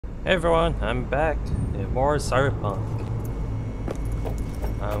Hey everyone, I'm back in more Cyberpunk.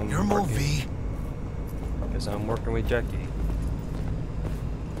 Your movie. Because I'm working with Jackie.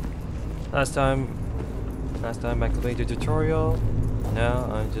 Last time I completed the tutorial. Now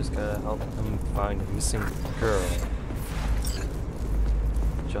I'm just gonna help him find a missing girl.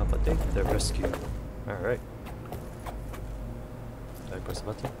 Job update, the rescue. Alright. Did I press the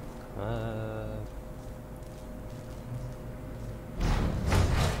button?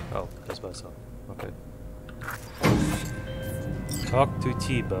 Oh, that's myself. Okay. Talk to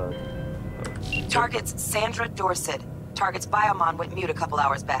T-Bud. Oh. Target's Sandra Dorset. Target's biomon went mute a couple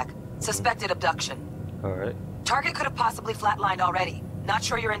hours back. Suspected abduction. Alright. Target could have possibly flatlined already. Not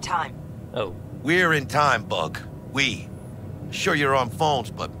sure you're in time. Oh. We're in time, Bug. Sure you're on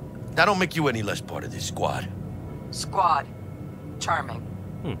phones, but that don't make you any less part of this squad. Squad. Charming.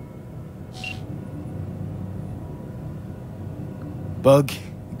 Bug,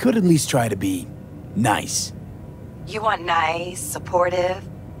 you could at least try to be nice. You want nice, supportive?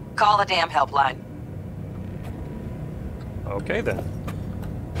 Call a damn helpline. Okay then.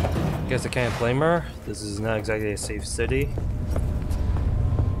 Guess I can't blame her. This is not exactly a safe city.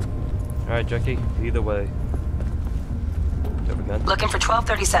 Alright, Jackie, either way. Do you have a gun? Looking for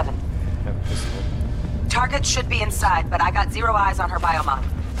 1237. I have a pistol. Target should be inside, but I got zero eyes on her biomon.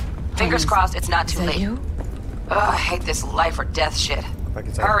 Fingers crossed it's not too late. You? Ugh, I hate this life or death shit.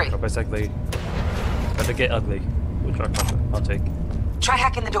 Hurry. About to get ugly. Which I'll take. Try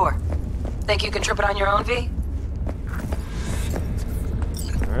hacking the door. Think you can trip it on your own, V?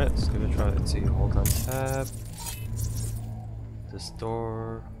 Alright, let's give it a try. Let's see. Hold on tab. This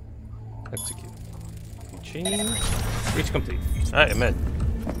door. Execute. Continue. Reach complete. Alright, I'm in.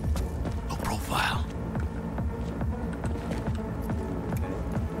 No profile. Okay.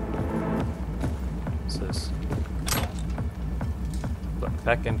 What's this?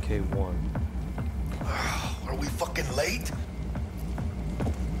 Back MK1. Are we fucking late?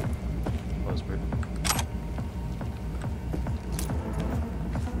 That was weird.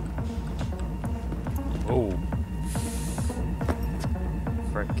 Oh.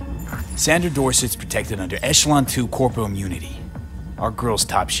 Frick. Sandra Dorset's protected under Echelon 2 corporal immunity. Our girl's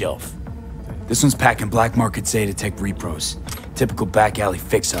top shelf. This one's packing black market Zeta Tech repros. Typical back alley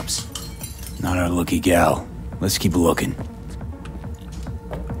fix-ups. Not our lucky gal. Let's keep looking.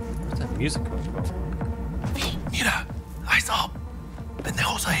 Where's that music coming from? Mira, eyes up.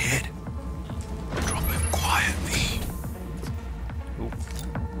 Pendejos ahead. Drop him quiet, V. Ooh.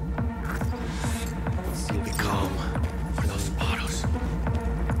 Let's see if Be calm. For those bottles.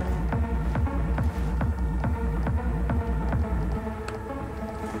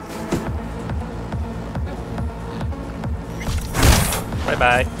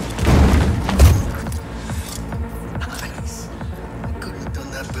 Bye-bye. Nice. I could have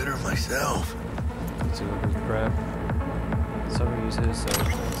done that better myself. Let's see what we can grab. Several uses, so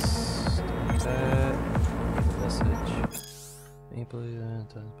let's do that. Message.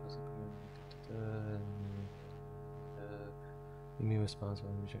 Immune response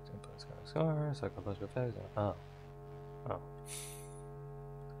when rejecting plus scar, psychological effects. Oh. Oh.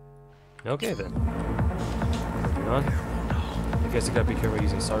 Okay then. Moving on. I guess you gotta be careful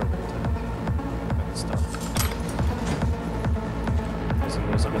using Cyberpunk attack. Alright, stop. Using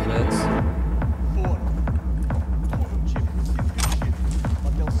those other meds.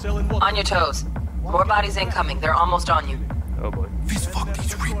 On your toes. More bodies incoming. They're almost on you. Oh boy. Please fuck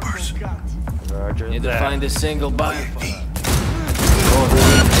these Reapers. Roger Need to that. find a single body.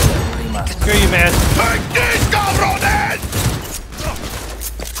 Screw you, man. Take this, cabrones!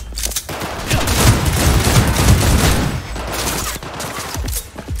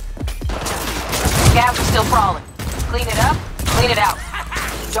 Gas is still crawling. Clean it up, clean it out.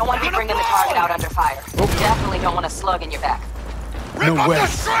 Don't want to be bringing the target out under fire. Definitely don't want a slug in your back. No way.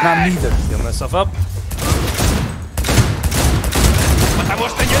 Not neither. Heal myself up.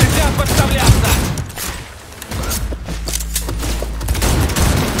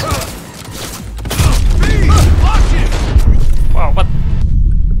 Wow, what?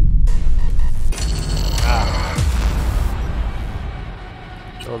 Ah.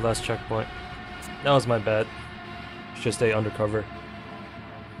 Oh, last checkpoint. That was my bad. Should stay undercover.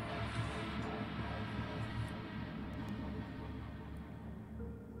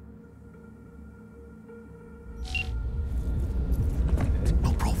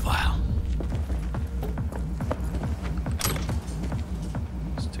 No profile.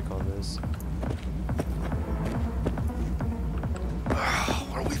 Let's take all this.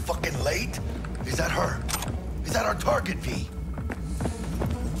 Are we fucking late? Is that her? Is that our target, V?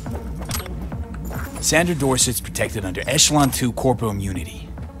 Sandra Dorset's protected under Echelon 2 corporal immunity.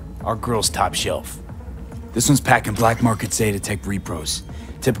 Our girl's top shelf. This one's packing black market Zetatech repros.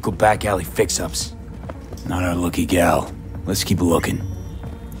 Typical back alley fix-ups. Not our lucky gal. Let's keep looking.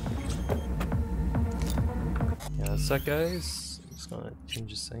 Yeah, that's that, guys. I'm just gonna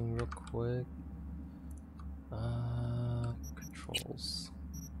change this thing real quick. Controls.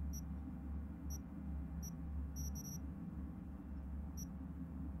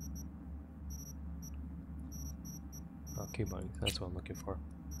 Oh, keybind. That's what I'm looking for.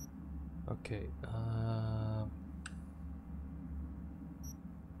 Okay.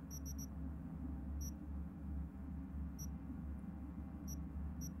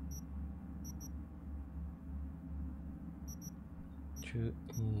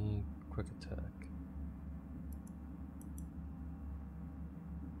 Quick attack.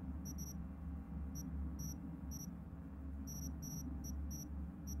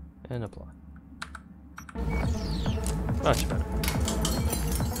 And apply. Much better.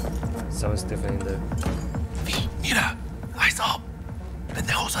 So it's different in there. V, mira, eyes up.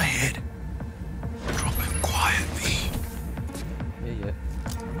 Pendejos ahead. Drop it quiet, V. Yeah.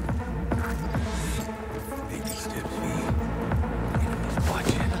 Take these steps, V. Enemies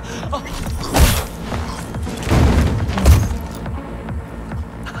watching.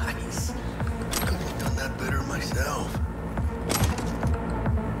 Nice. Could have done that better myself.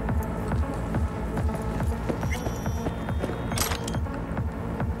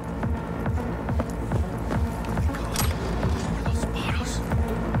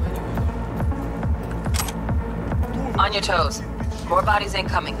 On your toes. More bodies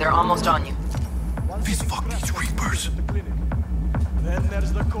incoming. They're almost on you. These fuck these Reapers. Then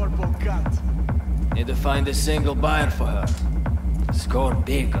there's the Corpo Cat. Need to find a single buyer for her. Score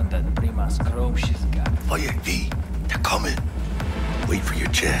big on that Primas chrome she's got. Oh yeah, V, they're coming. Wait for your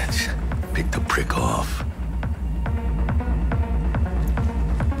chance. Pick the prick off.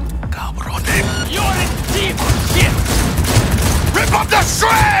 Cabrones. You're in deep shit! Rip up the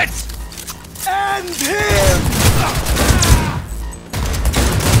shreds! And him!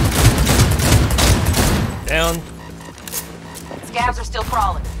 Down. Scabs are still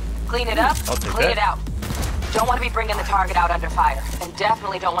crawling. Clean it up, I'll take clean that. it out. Don't want to be bringing the target out under fire. And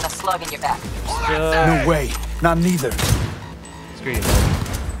definitely don't want a slug in your back. No way. Not neither. Screw you, man.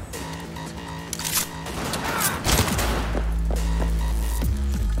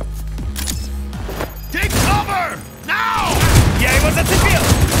 Take cover! Now! Yeah, he was at the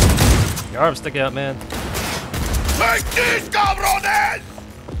field! Your arm's sticking out, man. Take these, cabrones!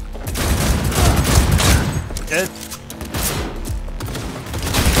 Dead.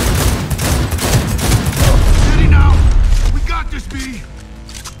 Steady now! We got this, V!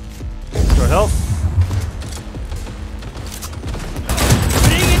 Short health.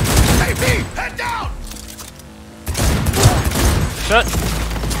 Hey, V! Head down! Shut.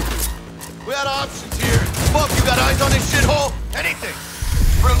 We had options here. Fuck, you got eyes on this shithole? Anything!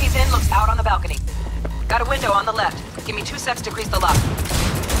 Room he's in looks out on the balcony. Got a window on the left. Give me 2 seconds to grease the lock.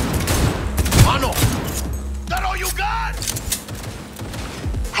 Mano! That all you got?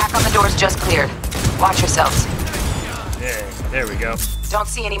 Hack on the door's just cleared. Watch yourselves. Yeah, there we go. Don't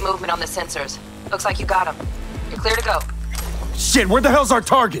see any movement on the sensors. Looks like you got them. You're clear to go. Shit, where the hell's our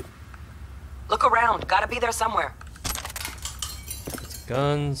target? Look around. Gotta be there somewhere.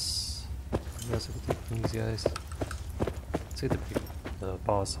 Guns. Yes, I can take these guys. Let's see the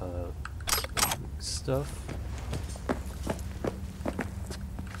boss stuff.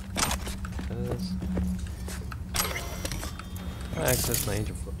 Access my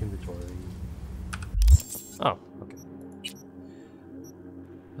inventory. Oh, okay.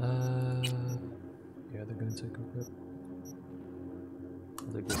 Yeah, they're going to equip.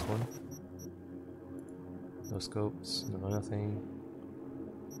 I'll take this one. No scopes, no nothing.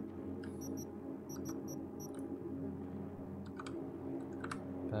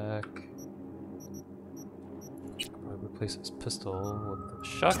 Back. I'll replace this pistol with the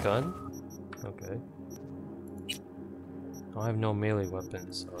shotgun. Okay. I have no melee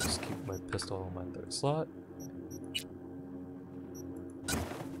weapons, so I'll just keep my pistol in my 3rd slot.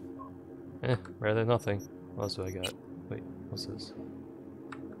 Rather nothing. What else do I got? Wait, what's this?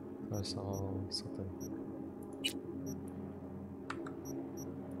 I saw something.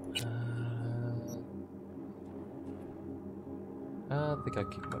 I think I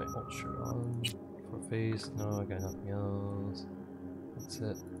keep my old shirt on. For face, no, I got nothing else. That's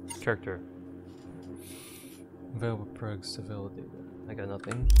it. Character. Available perks, available data. I got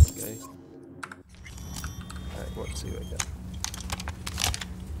nothing. Okay. Alright, let's see what I got.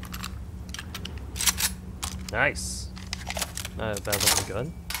 Nice! Not a bad looking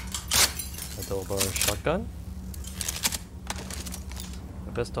gun. A double barrel shotgun.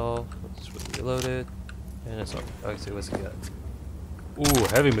 a pistol. Let's reload it. And it's on. Let's see what's it got. Ooh,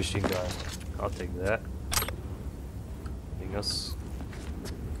 heavy machine gun. I'll take that. Anything else?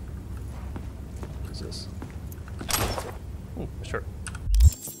 What's this? Ooh, sure.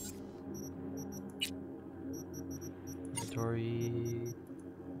 Inventory.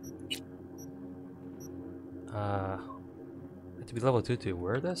 Have to be level 2 to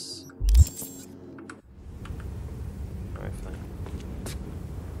wear this? Alright, fine.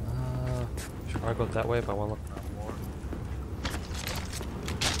 Should I go that way if I want to look around more?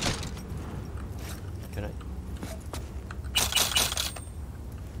 Can I?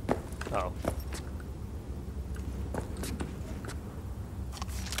 Oh.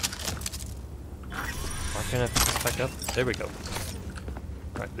 Why can't I pick this back up? There we go.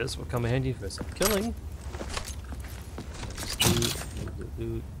 Alright, this will come in handy for some killing.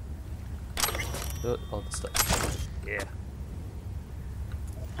 All the stuff. Yeah.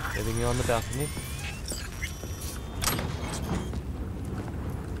 Living on the balcony.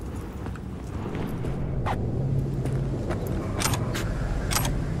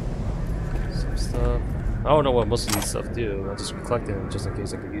 Some stuff. I don't know what most of these stuff do. I just collected them just in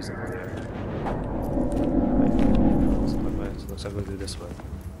case I could use them later. Right. So looks like we'll do this way.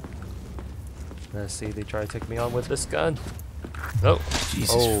 Let's see, they try to take me on with this gun. No.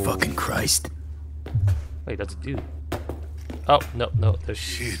 Jesus fucking Christ. Wait, that's a dude. Oh, no, there's...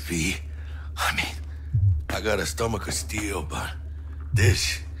 Shit, V. I mean, I got a stomach of steel, but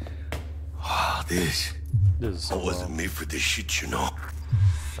this... Wow, this is so I wasn't made for this shit, you know.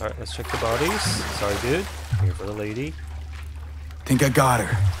 Alright, let's check the bodies. Sorry, dude. Here for the lady. Think I got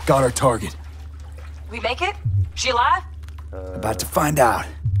her. Got our target. We make it? She alive? About to find out.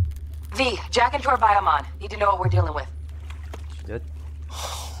 V, jack into her biomon. Need to know what we're dealing with. She did?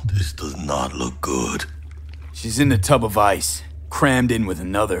 This does not look good. She's in the tub of ice, crammed in with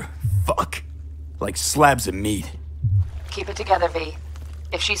another. Fuck. Like slabs of meat. Keep it together, V.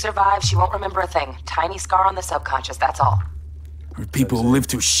 If she survives, she won't remember a thing. Tiny scar on the subconscious, that's all. Or people who live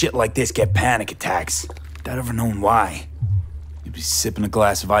through shit like this get panic attacks. Without ever knowing why. You'd be sipping a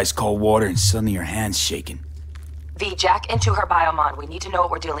glass of ice cold water and suddenly your hand's shaking. V, jack into her biomon. We need to know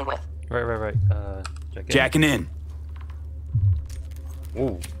what we're dealing with. Right. Jacking in.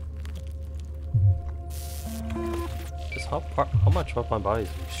 Ooh. Just how much of my body is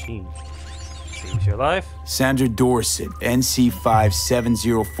a machine? Saves your life. Sandra Dorset,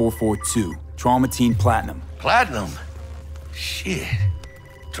 NC570442. Trauma Teen Platinum. Platinum? Shit.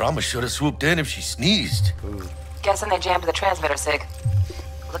 Trauma should have swooped in if she sneezed. Ooh. Guessing they jammed the transmitter, Sig.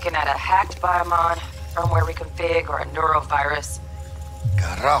 Looking at a hacked biomon, firmware reconfig, or a neurovirus.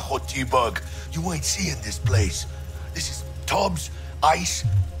 Carajo, T-Bug. You ain't seeing this place. This is tubs, ice,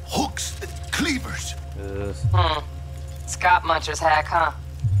 hooks, and cleavers. Scott Muncher's hack, huh?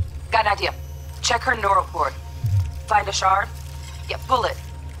 Got an idea. Check her neural port. Find a shard? Yeah, pull it.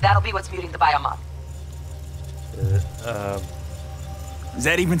 That'll be what's muting the biomon. Is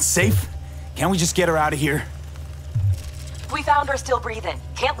that even safe? Can't we just get her out of here? We found her still breathing.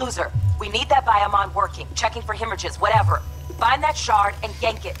 Can't lose her. We need that biomon working, checking for hemorrhages, whatever. Find that shard and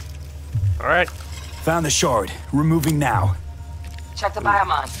yank it. Alright. Found the shard. Removing now. Check the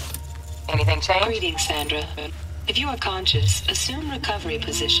biomon. Anything change? Greetings, Sandra. If you are conscious, assume recovery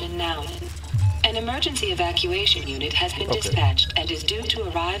position now. An emergency evacuation unit has been dispatched and is due to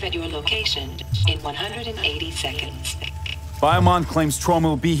arrive at your location in 180 seconds. Biomon claims trauma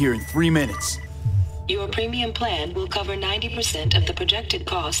will be here in 3 minutes. Your premium plan will cover 90% of the projected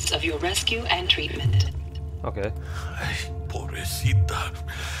costs of your rescue and treatment. Okay. Ay, pobrecita.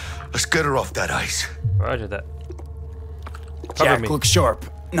 Let's get her off that ice. Roger that. Jack, look sharp.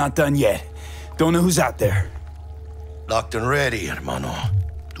 Not done yet. Don't know who's out there. Locked and ready, hermano.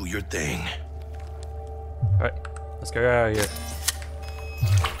 Do your thing. Alright, let's get out of here.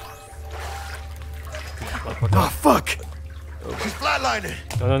 Oh, fuck! She's flatlining.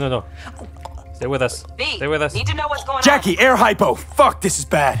 No. Stay with us. V, Stay with us. need to know what's going Jackie, air hypo! Fuck, this is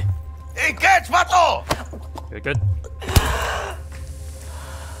bad. Hey, catch, vato! You're good.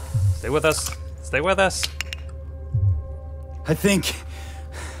 Stay with us. Stay with us. I think...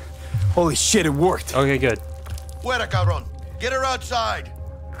 Holy shit, it worked. Okay, good. Fuera, cabrón. Get her outside.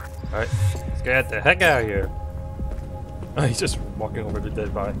 Alright, let's get the heck out of here. Oh, he's just walking over the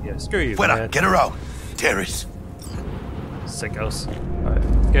dead body. Yeah, screw you, Fuera, man. get her out. Terrace. Sickos. Alright,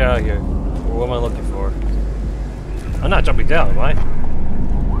 let's get out of here. What am I looking for? I'm not jumping down, am I?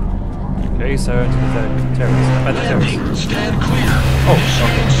 Okay, so to the terrace. I'm at the terrace. Stand clear. Oh,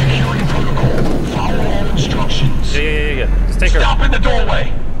 Security protocol. Follow all instructions. Yeah. Just take her. Stop in the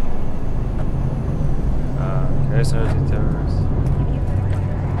doorway. Okay, so to the terrace.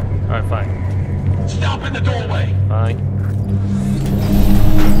 Alright, fine. Stop in the doorway. Fine.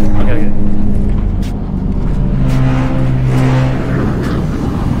 Okay.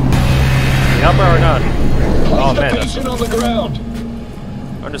 The upper or not? Oh man, that's on the ground.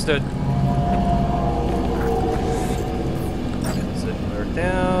 understood. Sit her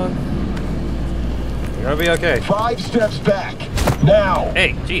down. You're gonna be okay. 5 steps back. Now.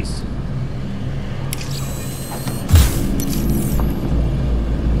 Hey, jeez.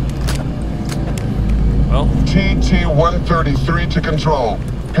 Well, TT-133 to control.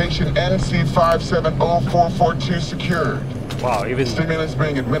 Patient NC570442 secured. wow, even Stimulants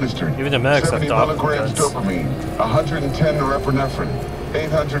being administered. Even the medics have 70 stopped milligrams guns. dopamine, 110 norepinephrine,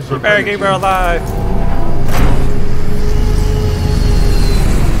 800 for better keep her alive.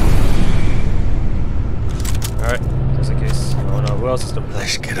 Alright, just in case. Oh no, who else is still?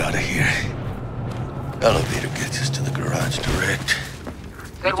 Let's get out of here. Elevator gets us to the garage direct.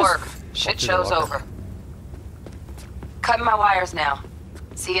 Good work. Shit show's over. Cutting my wires now.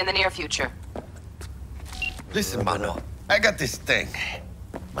 See you in the near future. Listen, Mano, I got this thing.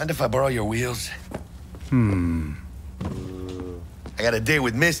 Mind if I borrow your wheels? I got a date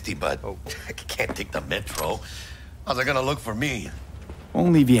with Misty, but I can't take the metro. How's it gonna look for me?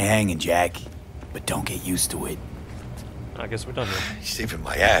 Won't leave you hanging, Jack. But don't get used to it. I guess we're done here. You're saving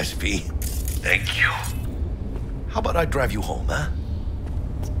my ass, V. Thank you. How about I drive you home, huh?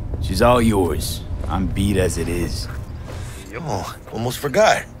 She's all yours. I'm beat as it is. Oh, almost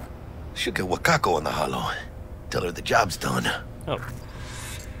forgot. Should get Wakako on the hollow. Tell her the job's done. Oh.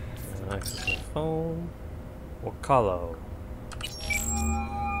 Access the phone. Wakalo.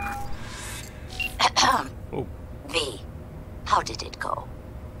 Oh. V, how did it go?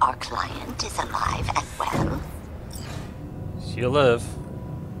 Our client is alive and well? She'll live.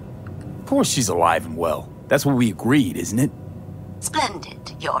 Of course she's alive and well. That's what we agreed, isn't it? Splendid.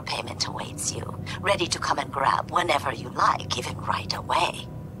 Your payment awaits you, ready to come and grab whenever you like, even right away.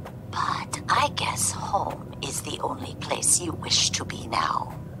 But I guess home is the only place you wish to be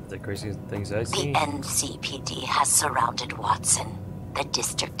now. The crazy things I The see. NCPD has surrounded Watson. The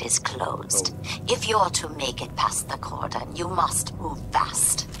district is closed. If you're to make it past the cordon, you must move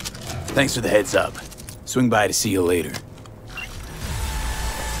fast. Thanks for the heads up. Swing by to see you later.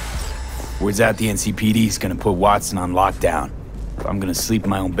 Word's out the NCPD's gonna put Watson on lockdown. If I'm gonna sleep in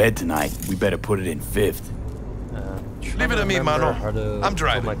my own bed tonight, we better put it in 5th. Leave it to me, Mano. I'm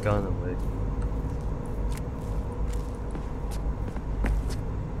driving. Put my gun away.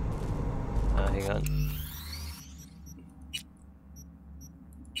 Hang on.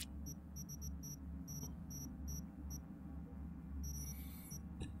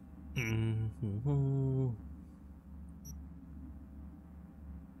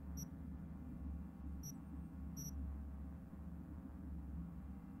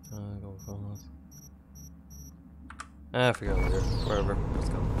 Go phones. I forgot where. Wherever. Let's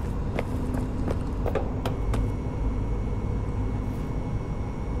go.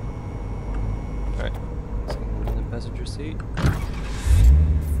 Alright. Someone in the passenger seat.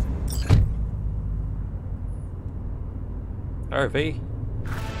 Alright, V.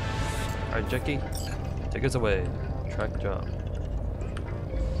 Alright, Jackie. Take us away. Track job.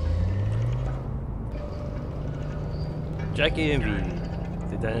 Jackie and V.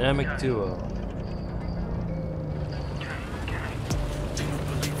 The dynamic duo.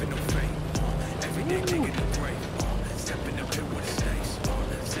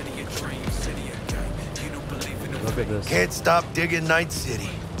 Look at this. Can't stop digging Night City.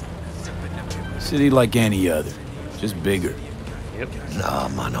 City like any other, just bigger. Yep. Nah,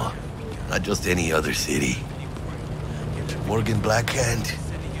 Mano. Not just any other city. Morgan Blackhand,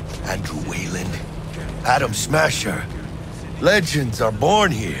 Andrew Wayland, Adam Smasher. Legends are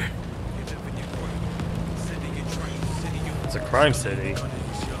born here. It's a crime city.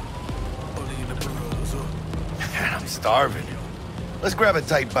 Man, I'm starving. Let's grab a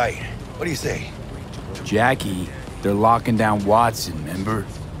tight bite. What do you say? Jackie, they're locking down Watson, remember?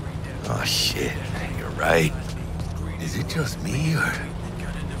 Oh, shit. You're right. Is it just me, or...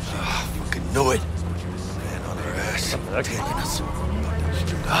 Oh, fucking knew it. Man on her ass. Taking us.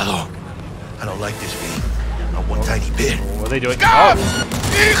 Stupado. I don't like this, V. Not one tiny bit. What are they doing? God! Oh.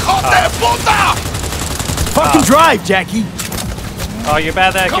 Hijo de puta! Fucking drive, Jackie! Oh, you're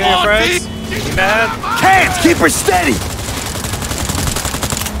bad at killing your friends? You mad? Can't! Keep her steady!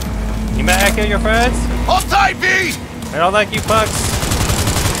 You mad at killing your friends? Hold tight, V! I don't like you fucks.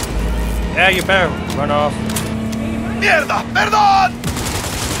 Yeah, you better run off. Mierda! Perdón!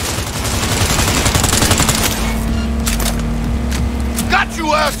 Got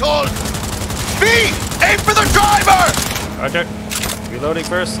you, asshole! V! Aim for the driver! Roger. Reloading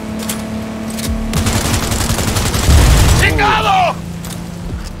first. Chingado!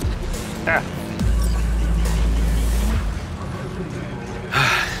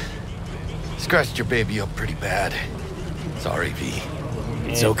 Ah. Scratched your baby up pretty bad. Sorry, V.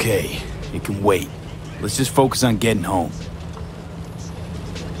 It's okay. It can wait. Let's just focus on getting home.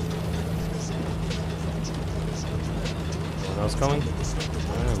 Anyone else coming?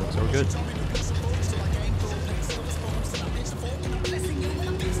 Yeah, looks so good.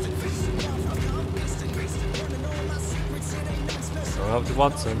 Going up to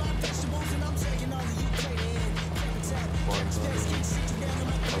Watson.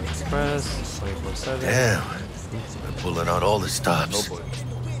 Express, 24/7. Damn. We're pulling out all the stops. Oh boy.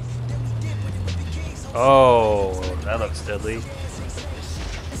 Oh, that looks deadly.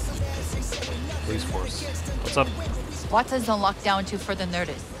 Police force. What's up? Watson's on lockdown until further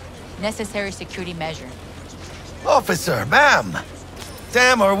notice. Necessary security measure. Officer, ma'am.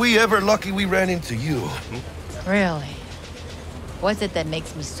 Damn, are we ever lucky we ran into you. Really? What's it that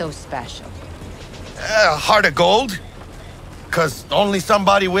makes me so special? Heart of gold? Because only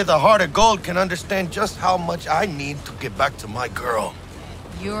somebody with a heart of gold can understand just how much I need to get back to my girl.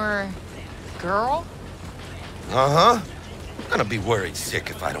 Your girl? Uh-huh. I'm gonna be worried sick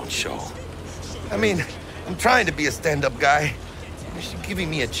if I don't show. I mean, I'm trying to be a stand-up guy. She's giving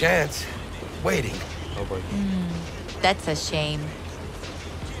me a chance. Waiting. Oh boy. That's a shame.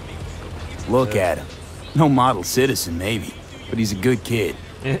 Look at him. No model citizen, maybe, but he's a good kid.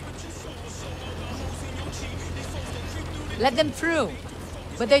 Let them through.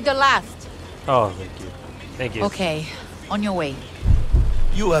 But they're the last. Oh, thank you. Thank you. Okay, on your way.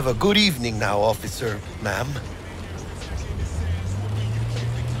 You have a good evening now, officer, ma'am.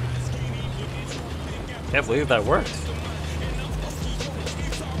 Can't believe that worked.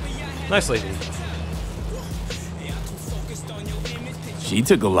 Nice lady. She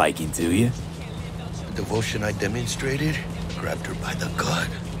took a liking to you. The devotion I demonstrated grabbed her by the gut.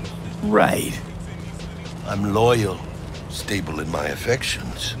 Right. I'm loyal, stable in my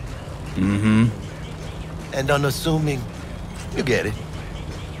affections, Mm-hmm. and unassuming. You get it.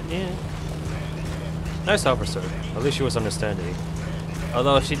 Yeah. Nice officer. At least she was understanding.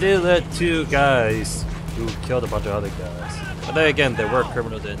 Although she did let two guys who killed a bunch of other guys. But then again, they were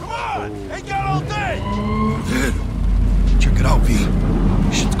criminals then. Ain't got all day! Good. Check it out, V.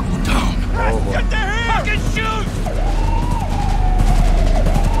 Shit's going down. Oh boy. Get the hand! Fucking shoot!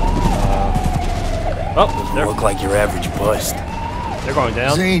 Oh, they're, Look like your average bust. they're going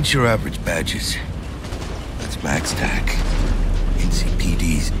down. These ain't your average badges. That's Max TAC.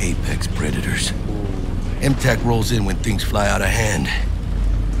 NCPD's apex predators. MTAC rolls in when things fly out of hand.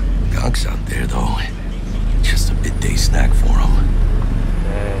 Thankz out there, though. Just a midday snack for him.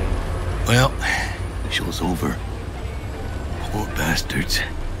 Dang. Well, show's over. Poor bastards.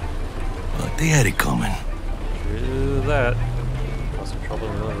 But they had it coming. True that. Cause some trouble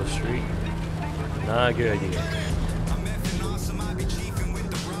in the middle of the street. Not a good idea.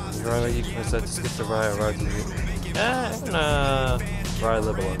 Right, you can set to skip the ride right to the nah, ride a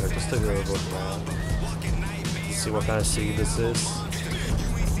little bit longer, just a little bit around. See what kind of city this is.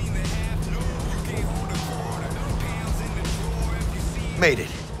 Made it.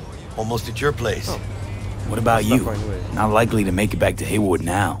 Almost at your place. Oh. What about you? Not far away. Not likely to make it back to Haywood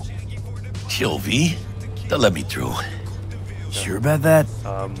now. Chill, V. They'll let me through. Sure about that?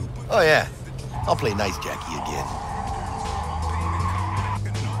 Oh, yeah. I'll play nice Jackie again.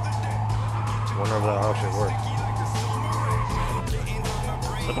 Wonder if that actually worked.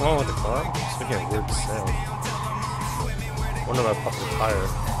 Something wrong with the car? It's making a weird sound. Wonder if I popped the tire.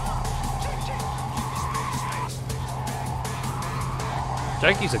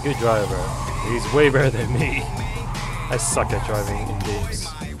 Jackie's a good driver. He's way better than me. I suck at driving in games.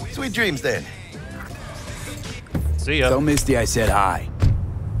 Sweet dreams, then. See ya. Tell Misty I said hi.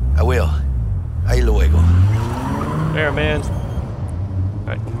 I will. Ahí luego. There, man.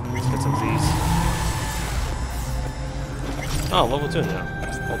 Alright, let's get some of these. Oh, level 2 now.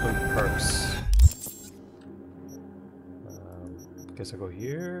 Open perks. Guess I go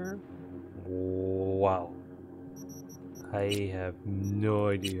here. Wow. I have no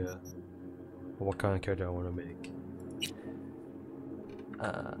idea what kind of character I want to make.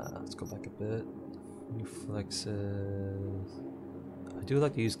 Let's go back a bit. New flexes. I do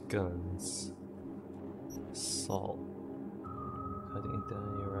like to use guns. Assault. Cutting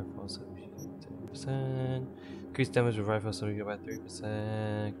down your rifle 10%. Increase damage with rifle so you get by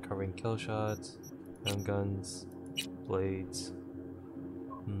 3%. Covering kill shots. Guns. Blades.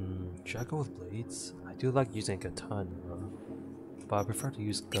 Should I go with blades? I do like using a katana, but I prefer to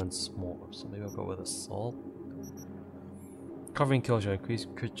use guns more, so maybe I'll go with assault. Covering kill shot, increase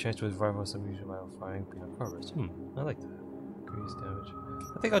crit chance with rifle submission by firing beyond covers. I like that. Increase damage.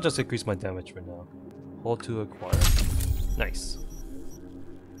 I think I'll just increase my damage for now. Hold to acquire. Nice.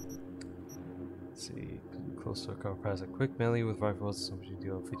 Let's see. Close to a cover pass a quick melee with rifles, submission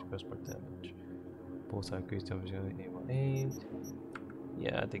deal 50% more damage. Both have increased damage aim while aimed.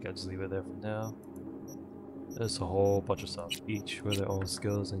 Yeah, I think I'll just leave it there for now. There's a whole bunch of stuff, each with their own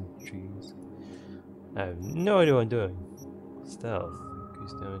skills and trees. I have no idea what I'm doing. Stealth.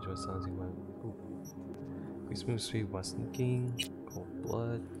 Increase damage by silencing my. Increase move speed while sneaking. Cold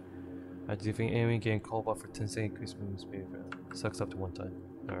blood. After defeating enemy, gain cold blood for 10 seconds. Increase move speed. Sucks up to 1 time.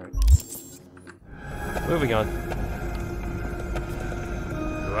 Alright. Moving on.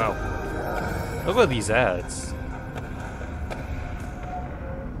 Wow. Look at these ads.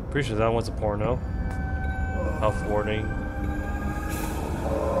 Pretty sure that one's a porno. Health warning.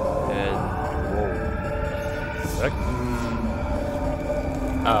 And. Whoa. Heck?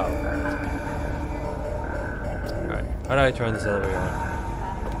 Oh. Alright. How do I turn this elevator on?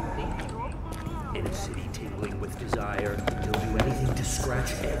 In a city tingling with desire, you'll do anything to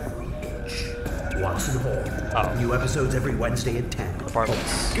scratch every itch. Watson Hall. Oh. New episodes every Wednesday at 10.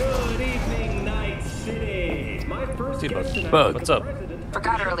 Apartments. Good evening, Night City. My first guest tonight. Bug, what's up?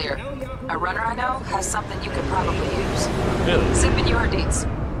 Forgot earlier. A runner I know has something you could probably use. Really? Sipping your deets.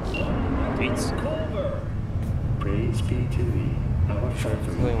 Deets? Praise be to thee.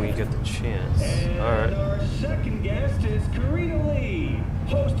 When you get the chance. Alright. Our second guest is Karina Lee,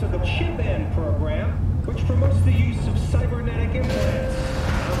 host of the Chip In program, which promotes the use of cybernetic implants.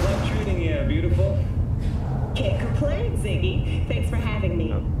 How's life treating you, beautiful? Can't complain, Ziggy. Thanks for having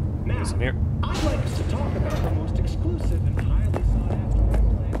me. Now, here. I'd like us to talk about the most exclusive and highly sought after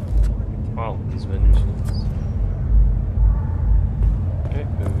implant on the market. Wow, these vending machines. Okay,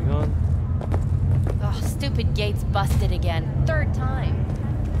 moving on. Oh, stupid gate's busted again. 3rd time.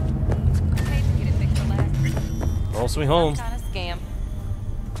 Okay, get it fixed for last. Roll me home. Kind of scam.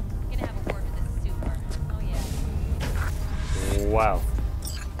 Gonna have a word with this super. Oh yeah. Wow.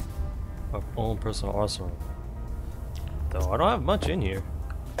 My own personal arsenal. Though I don't have much in here.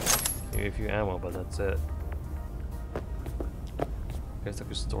 Maybe a few ammo, but that's it. Guess I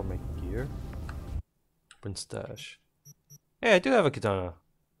could store my gear. Open stash. Hey, I do have a katana.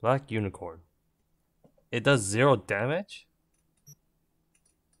 Black unicorn. It does 0 damage?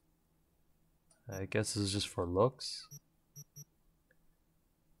 I guess this is just for looks.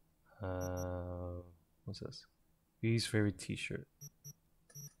 What's this? V's favorite t-shirt.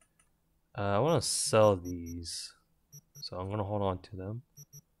 I want to sell these. So I'm going to hold on to them.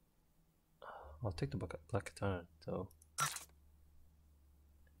 I'll take the black katana though.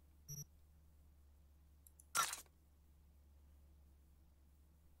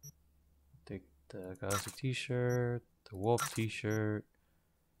 Take the Gaza t-shirt, the wolf t-shirt,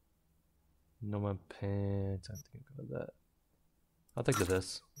 nomad pants. I think about that. I'll take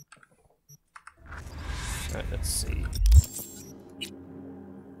this. Alright, let's see.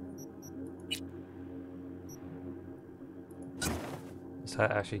 This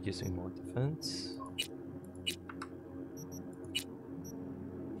hat actually gives me more defense.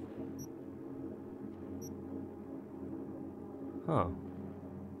 Huh.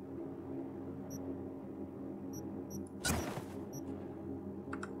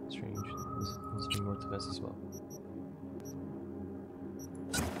 Strange. This gives me more defense as well.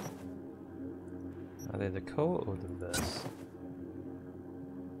 Are they the coat or the vest?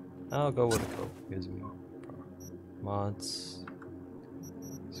 I'll go with the coat. Gives me mods.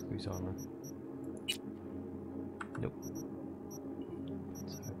 Squeeze armor. Nope.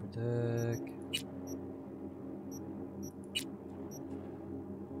 Cyber deck.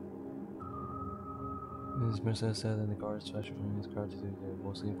 This mercenary said that the guards special from his card to do the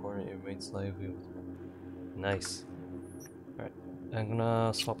mostly important. It remains lively with him. Nice. Alright. I'm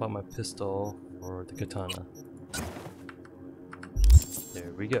gonna swap out my pistol for the katana.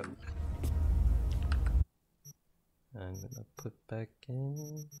 There we go. I'm gonna put back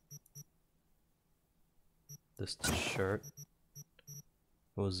in this shirt.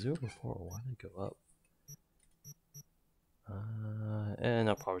 It was 0 before. Why did it go up? And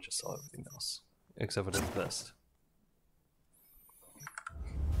I'll probably just sell everything else except for the vest.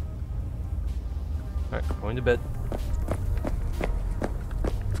 Alright, going to bed.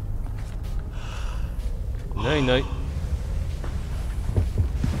 Night night.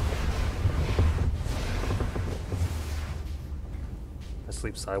 I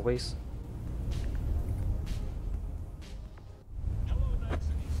sleep sideways.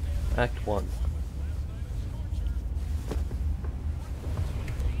 Act 1.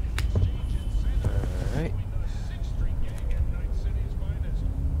 Alright.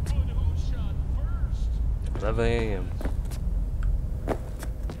 11 a.m.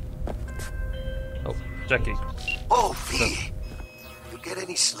 Oh, Jackie. Oh, V! You get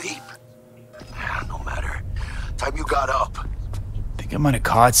any sleep? No matter. Time you got up. Think I might have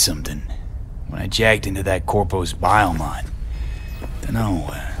caught something when I jacked into that Corpo's biomon.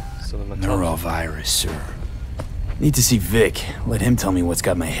 Dunno, neurovirus or... Need to see Vic. Let him tell me what's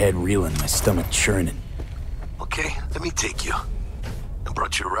got my head reeling, my stomach churning. Okay, let me take you. I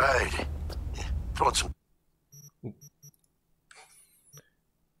brought you a ride. Yeah, throw in some...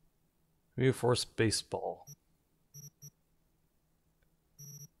 Reinforced baseball.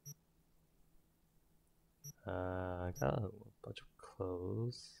 I got a bunch of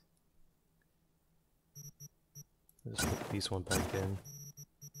clothes. Just put these one back in.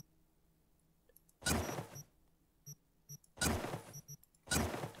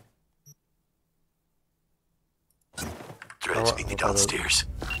 Dreads, meet me downstairs.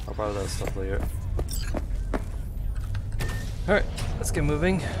 I'll probably that stuff later. Alright, let's get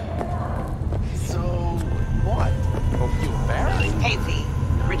moving. So, what? Oh, you embarrassed? Hey V,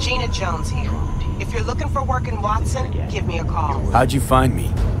 Regina Jones here. If you're looking for work in Watson, give me a call. How'd you find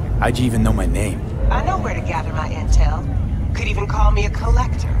me? How'd you even know my name? I know where to gather my intel. Could even call me a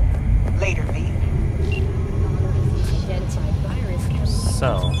collector. Later, V.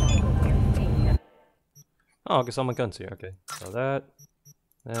 So. Oh, I guess all my guns here. Okay. So that,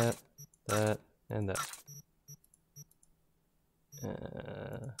 and that.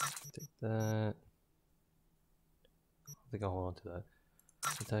 Take that. I think I'll hold on to that.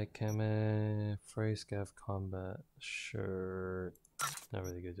 Anti-chem, phrase, scav, combat, sure. Not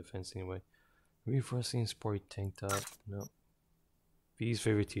really good defense anyway. Reinforcing, sporty tank top, no. V's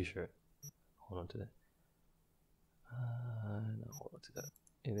favorite t-shirt. Hold on to that. No, hold on to that.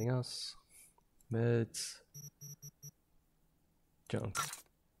 Anything else? Meds. Junk.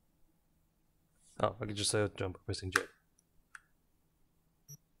 Oh, I could just say jump pressing J.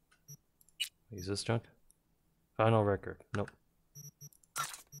 Is this junk? Final record. Nope.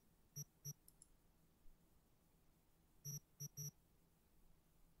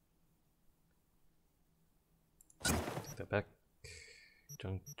 Take that back.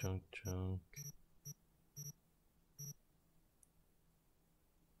 Junk, junk, junk.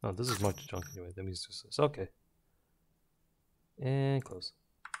 Oh, this is much junk anyway. That means just this. Okay. And close.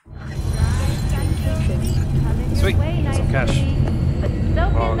 Sweet. Some cash.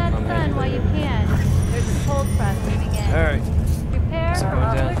 Soak in that sun while you can. There's a cold press moving in. Alright. Prepare for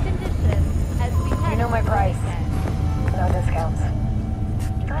other conditions as we head. You know my price. No discounts.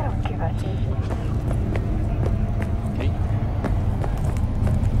 I don't give a shit. Okay.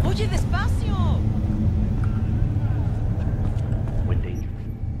 Oye, despacio! When danger.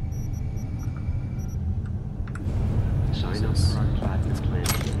 Sign up for our platinum plan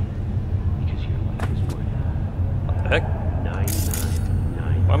today, because your life is worth it. What the heck?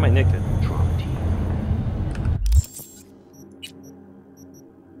 999. Why am I naked? Trauma team.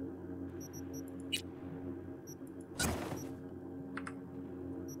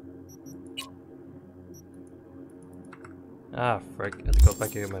 Ah, frick. I have to go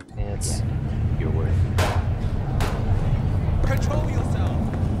back and get my pants. You're worth it. Control yourself!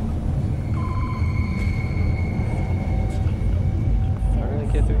 Am I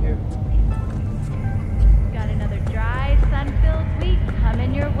gonna get through here? Got another dry, sun-filled week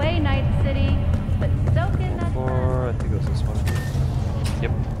coming your way, Night City. But soak in that Or I think it was this one.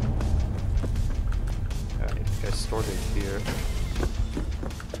 Yep. Alright, I think I stored it here.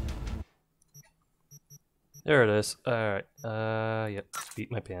 There it is. Alright. Yep.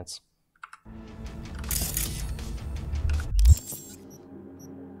 Beat my pants.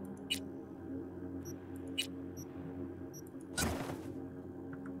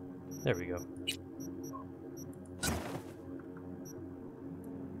 There we go.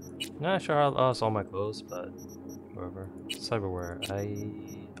 Not sure how I lost all my clothes, but whatever. Cyberware.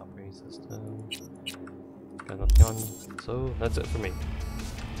 Operating system. Got nothing on. So that's it for me.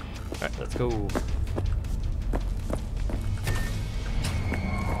 Alright, let's go.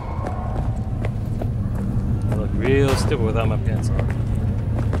 I look real stupid without my pants on.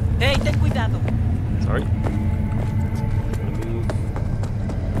 Hey, ten cuidado! Sorry.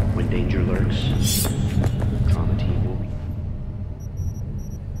 When danger lurks, trauma team will be.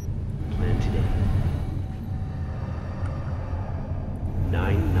 Plan today.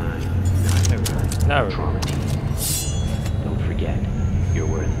 999. Now we're trauma team. Don't forget, you're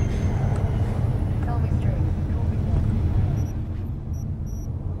worth it. Tell me straight.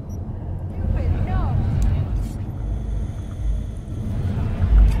 Stupid, no.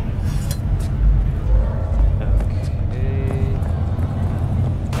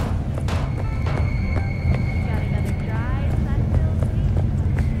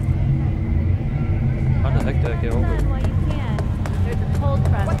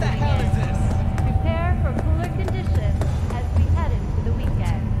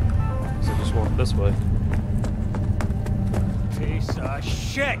 this way. Piece of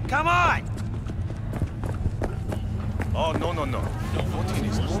shit! Come on! Oh, no. 14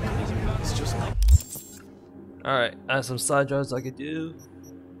 is local. It's just not. Alright, I have some side jobs I could do.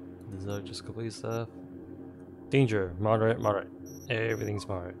 These are just complete stuff. Danger, moderate. Everything's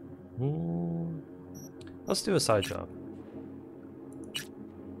moderate. Let's do a side job.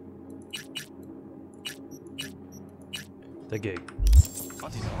 The gig.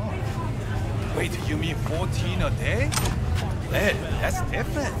 Wait, you mean 14 a day? Man, that's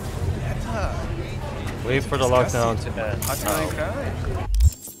different. Wait for the lockdown to end.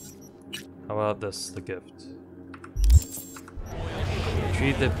 How about this, the gift?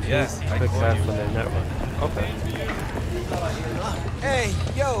 Retrieve the pick back from their network. Okay. Hey,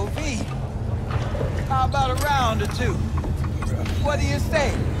 yo, V. How about a round or two? What do you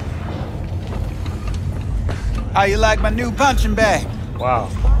say? How you like my new punching bag? Wow.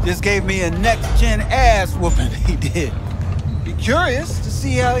 Just gave me a next-gen ass whooping, he did. Be curious to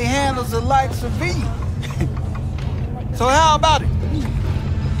see how he handles the likes of V. So how about it?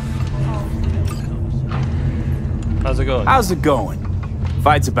 How's it going? How's it going?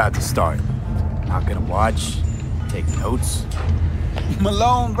 Fight's about to start. Not gonna watch, take notes.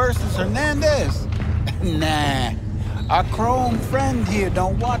 Malone versus Hernandez? Nah. Our chrome friend here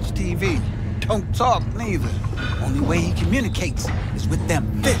don't watch TV. Don't talk neither. Only way he communicates is with them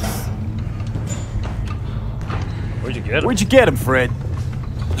fists. Where'd you get him? Where'd you get him, Fred?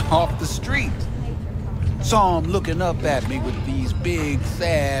 Off the street. Saw him looking up at me with these big,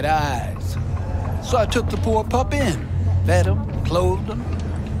 sad eyes. So I took the poor pup in. Fed him, clothed him.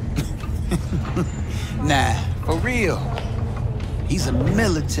 Nah, for real. He's a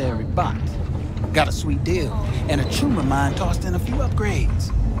military bot. Got a sweet deal, and a tumor mine tossed in a few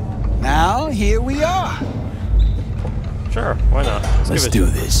upgrades. Now, here we are. Sure, why not? Let's do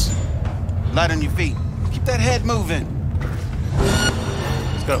this. Light on your feet. Keep that head moving.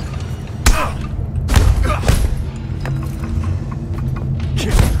 Let's go.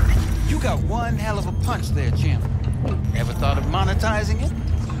 You got one hell of a punch there, champ. Ever thought of monetizing it?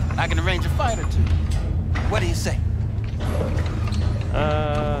 I can arrange a fight or two. What do you say?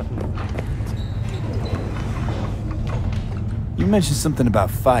 You mentioned something about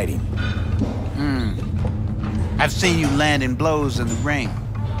fighting. I've seen you landing blows in the ring.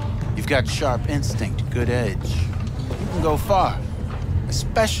 You've got sharp instinct, good edge. You can go far,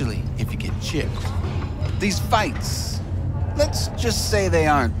 especially if you get chipped. These fights, let's just say they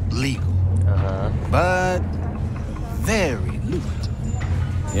aren't legal. But very lucrative.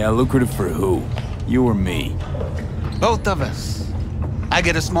 Yeah, lucrative for who? You or me? Both of us. I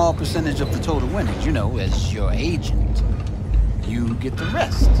get a small percentage of the total winnings, you know, as your agent. You get the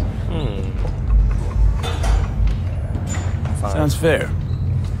rest. Fine. Sounds fair.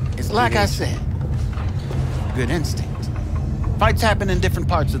 It's like I said, good instinct. Fights happen in different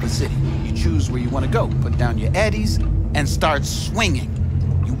parts of the city. You choose where you want to go, put down your eddies, and start swinging.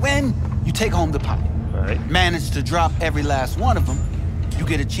 You win, you take home the pot. Right. Manage to drop every last one of them, you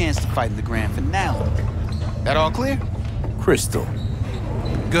get a chance to fight in the grand finale. That all clear? Crystal.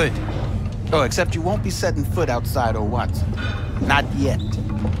 Good. Oh, except you won't be setting foot outside old Watson. Not yet. You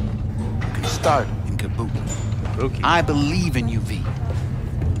can start in Kabuki. I believe in you, V.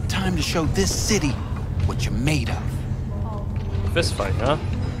 Time to show this city what you're made of. Fist fight, huh?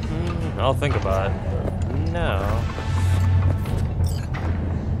 I'll think about it. No.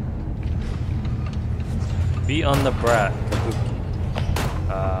 Be on the brat, Kabuki.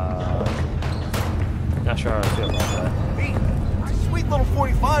 Not sure how I feel about that. Hey, our sweet little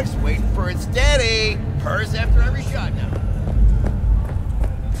 45's waiting for its daddy. Purrs after every shot now.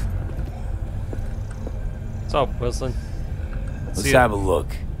 What's up, Wilson? Let's have a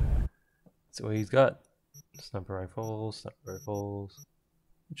look. See what he's got. Sniper rifles,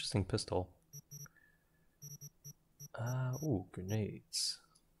 Interesting pistol. Ooh, grenades.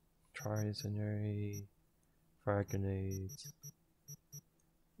 Tri-incendiary, fire grenades.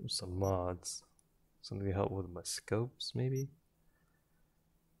 Some mods. Something to help with my scopes, maybe?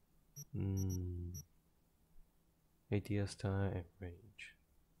 ATS time and range.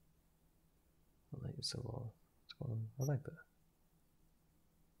 I like that.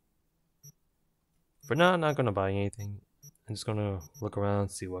 For now, I'm not gonna buy anything. I'm just gonna look around,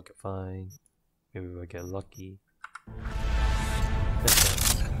 see what I can find. Maybe we'll get lucky.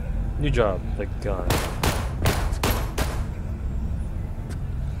 New job, the gun.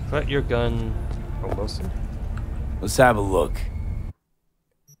 Collect your gun from Wilson. Let's have a look.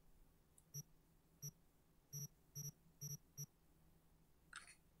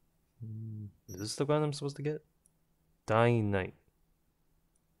 Is this the gun I'm supposed to get? Dying Night.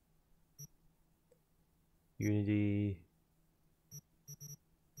 Unity.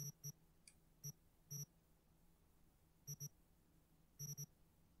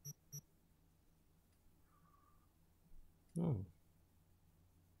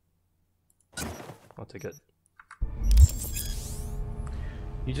 I'll take it.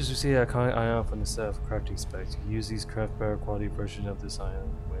 You just received a iconic ion from the set of crafting specs. You use these craft better quality version of this ion.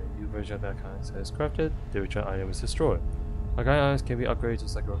 When a new version of that iconic set is crafted, the original item is destroyed. Iconic ions can be upgraded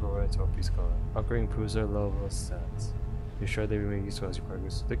just like a regular item to a piece of color. Upgrading improves their level of stats. Be sure they remain useful as you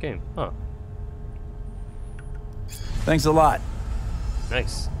progress through the game. Huh. Thanks a lot.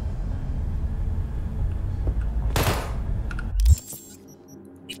 Nice.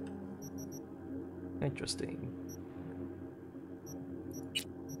 Interesting.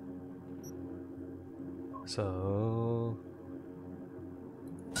 So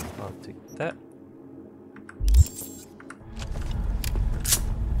I'll take that.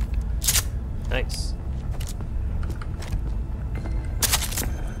 Nice.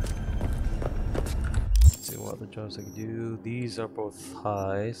 Let's see what other jobs I can do. These are both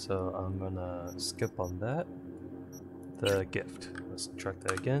high, so I'm gonna skip on that. The gift. Let's track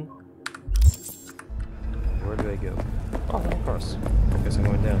that again. Where do I go? Oh, of course. I guess I'm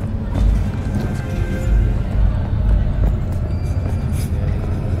going down.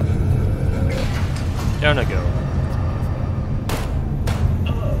 Down I go.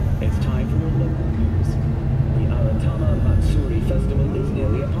 Hello, it's time for your local news. The Aratama Matsuri Festival is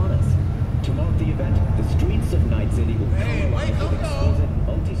nearly upon us. To mark the event, the streets of Night City will come alive with exquisite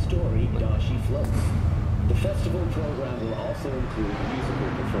multi-story dashi floats. The festival program will also include musical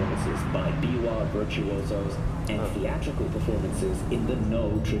performances by biwa virtuosos and theatrical performances in the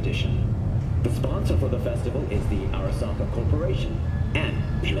No tradition. The sponsor for the festival is the Arasaka Corporation. And,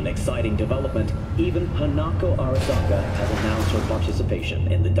 in an exciting development, even Hanako Arasaka has announced her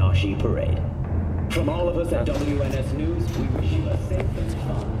participation in the Dashi Parade. From all of us at WNS News, we wish you a safe and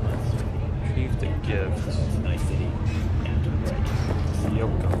fun Matsuri. Retrieve the gift. Night City. After the break.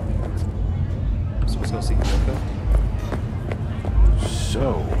 Yoko. So let's go see Yoko.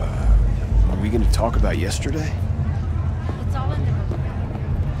 So, are we going to talk about yesterday? It's all in the book.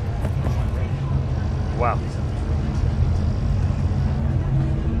 Wow.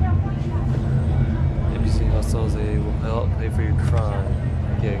 NPC hostels, they will help pay for your crime.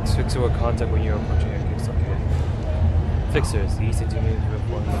 Yeah, fixer will contact when you're approaching your gigs. Okay. Fixers, the easy to meet with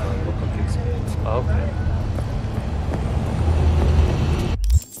one of the local gigs. Oh, okay.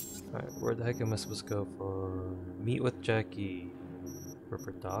 Alright, where the heck am I supposed to go for meet with Jackie?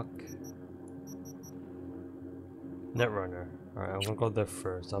 River Dock. Netrunner. Alright, I'm gonna go there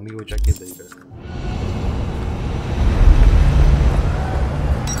first. I'll meet with Jackie later.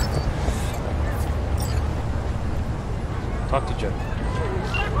 Talk to Jackie.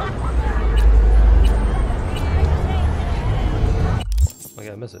 I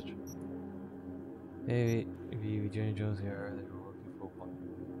got a message. Hey, if you Jenny Jones here, they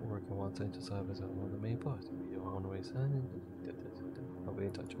were working one side to side by side on the main part. You don't want to waste time. I'll be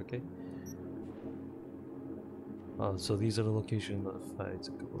in touch, okay? So these are the locations of the fights.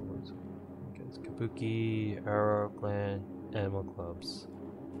 A couple of ones. Okay, it's Kabuki, Arrow, Clan, Animal Clubs.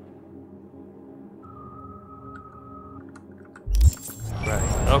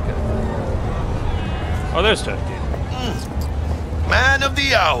 Right, okay. Oh, there's Jackie. Man of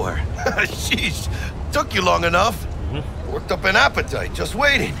the hour. Sheesh, took you long enough. Worked up an appetite, just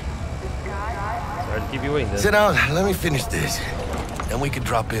waiting. Sorry to keep you waiting then. Sit down, let me finish this. Then we can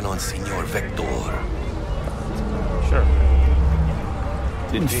drop in on Senor Vector. Sure.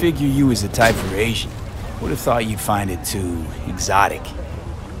 Didn't figure you was the type for Asian. Would have thought you'd find it too exotic.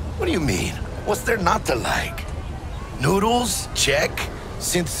 What do you mean? What's there not to like? Noodles? Check.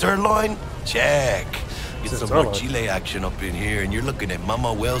 Synth sirloin? Check. Get some more chile action up in here, and you're looking at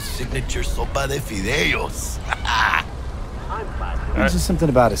Mama Wells' signature sopa de fideos. There was just something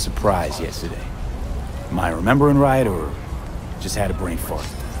about a surprise yesterday. Am I remembering right, or just had a brain fart?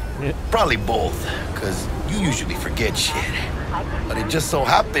 Probably both, because you usually forget shit. But it just so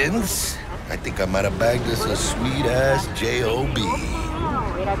happens, I think I might have bagged us a sweet-ass J.O.B.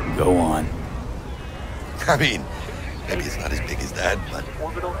 Go on. I mean, maybe it's not as big as that, but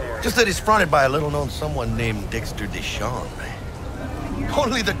just that it's fronted by a little-known someone named Dexter Deshawn.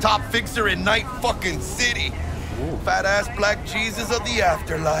 Only the top fixer in Night fucking City. Fat-ass black Jesus of the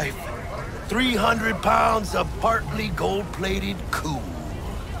afterlife. 300 pounds of partly gold-plated cool.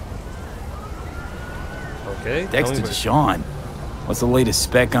 Okay. Dexter Deshawn. What's the latest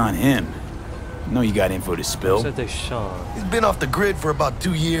spec on him? I know you got info to spill. Said Deshawn. He's been off the grid for about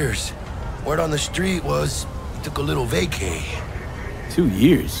 2 years. Word on the street was he took a little vacay. 2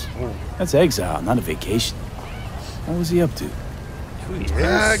 years? That's exile, not a vacation. What was he up to?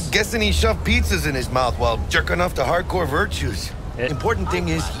 Guessing he shoved pizzas in his mouth while jerking off to hardcore virtues. Important thing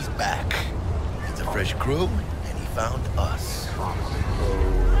is he's back. It's a fresh crew, and he found us.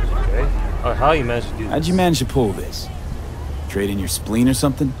 Okay. Oh, how you managed to do this? How'd you manage to pull this? Trade in your spleen or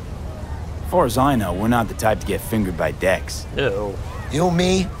something? As far as I know, we're not the type to get fingered by Dex. Ew. You,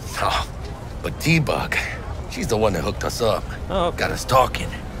 me? Oh, but T-Bug, she's the one that hooked us up. Oh, okay. Got us talking.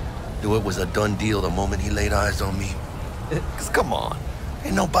 Knew it was a done deal the moment he laid eyes on me. Cause come on,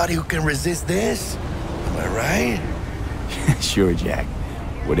 ain't nobody who can resist this. Am I right? Sure, Jack.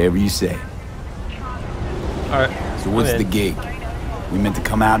 Whatever you say. Alright. So what's the gig? We meant to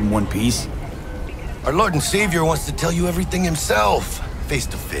come out in one piece? Our Lord and Savior wants to tell you everything himself, face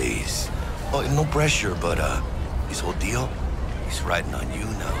to face. Oh, no pressure, but his whole deal, he's riding on you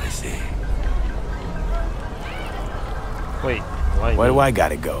now, I say. Wait, why do I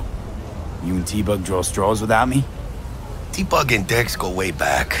gotta go? You and T-Bug draw straws without me? T-Bug and Dex go way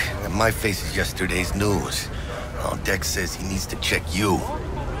back, and my face is yesterday's news. Oh, Dex says he needs to check you,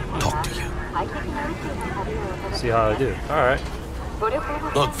 talk to you. See how I do. Alright.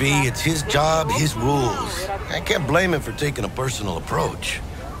 Look, V, it's his job, his rules. I can't blame him for taking a personal approach.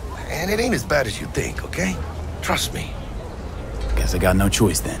 And it ain't as bad as you think, okay? Trust me. Guess I got no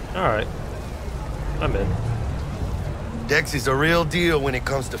choice then. Alright. I'm in. Dex is a real deal when it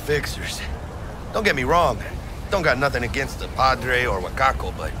comes to fixers. Don't get me wrong. Don't got nothing against the Padre or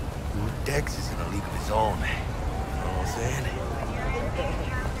Wakako, but Dex is in a league of his own. You know what I'm saying?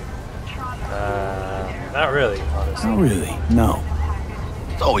 Not really, honestly. Not really, no.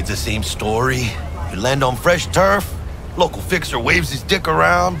 It's always the same story. You land on fresh turf, local fixer waves his dick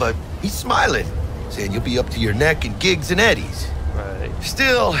around, but he's smiling, saying you'll be up to your neck in gigs and eddies. Right.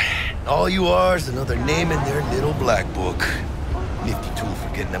 Still, all you are is another name in their little black book. Nifty tool for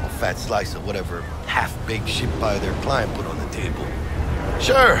getting them a fat slice of whatever half-baked shit pie their client put on the table.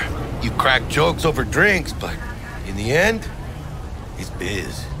 Sure, you crack jokes over drinks, but in the end, it's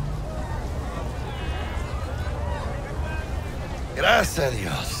biz. Gracias a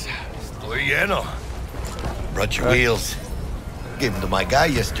Dios. Estoy lleno. Brought your wheels. Gave them to my guy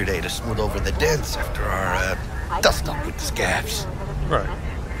yesterday to smooth over the dents after our dust-up with the scabs. Right.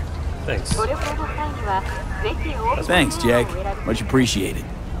 Thanks. Thanks, Jack. Much appreciated.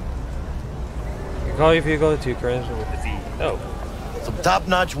 I can call you if you go to Crash with the V. Oh. Some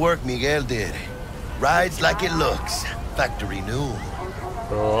top-notch work Miguel did. Rides like it looks. Factory new.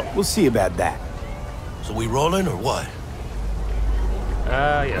 Cool. We'll see about that. So we rolling or what?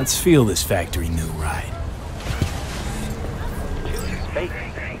 Yeah. Let's feel this factory new ride. Space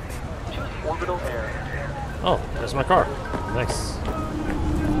to orbital area. Oh, there's my car. Nice.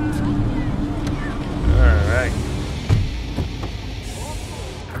 Alright.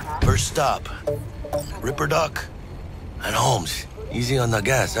 First stop. Ripper Duck and Holmes. Easy on the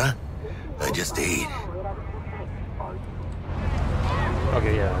gas, huh? I just ate.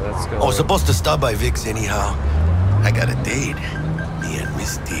 Okay, yeah, let's go. Oh, supposed to stop by Vic's anyhow. I got a date. Me and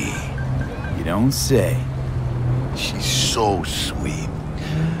Misty. You don't say. She's so sweet.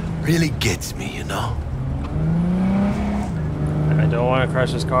 Really gets me, you know? I don't want to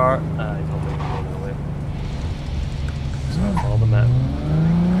crash this car. I don't think I'm going that way. So I'll follow the map.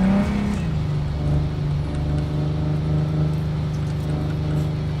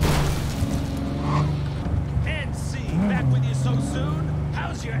 Back with you so soon?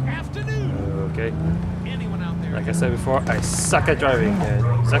 How's your afternoon? Okay. Anyone out there? Like I said before, I suck at driving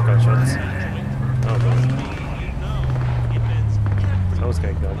and suck on shots. Oh god. Someone's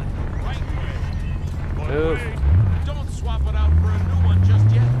getting gun. Move. Don't swap it out for a new one just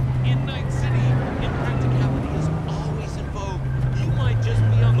yet. In Night City, impracticality is always in vogue. You might just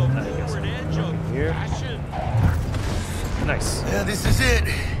be on the forward edge of fashion. Nice. Yeah, this is it.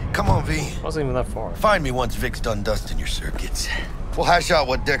 Come on, V. Wasn't even that far. Find me once Vic's done dusting your circuits. We'll hash out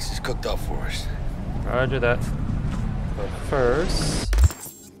what Dex has cooked up for us. Roger that. But first,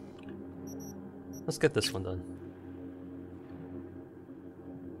 let's get this one done.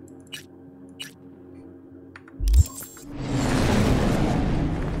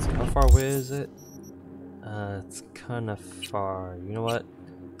 Let's see, how far away is it? It's kind of far. You know what?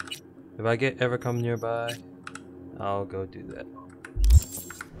 If I ever come nearby, I'll go do that.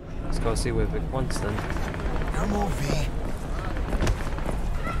 Let's go see where Vic wants then. Come on, V.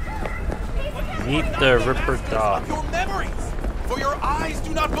 Meet the Ripper Dog. Your memories, for your eyes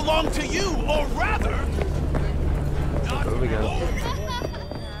do not belong to you, or rather. There we go.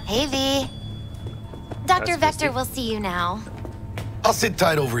 Hey, V. Dr. Vector will see you now. I'll sit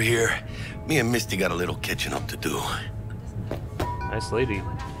tight over here. Me and Misty got a little catching up to do. Nice lady.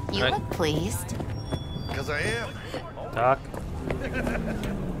 You look pleased. Because I am. Doc.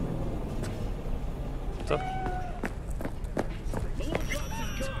 What's up?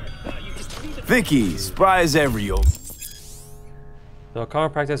 Vicky, spry as ever, yo. The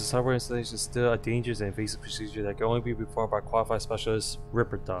common practice of software installation is still a dangerous and invasive procedure that can only be performed by qualified specialist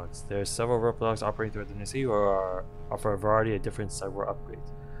Ripper dogs. There are several Ripper dogs operating throughout the city or offer a variety of different cyber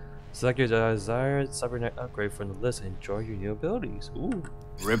upgrades. Select your desired cybernet upgrade from the list and enjoy your new abilities. Ooh.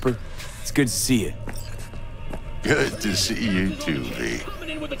 Ripper, it's good to see you. Good to see you too, V.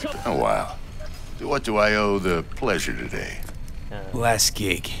 Oh, wow. To what do I owe the pleasure today? Last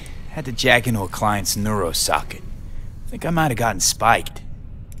gig. Had to jack into a client's neuro socket. Think I might have gotten spiked.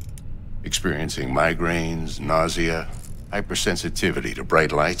 Experiencing migraines, nausea, hypersensitivity to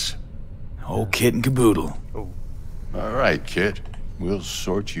bright lights? Whole kit and caboodle. Oh. All right, kid. We'll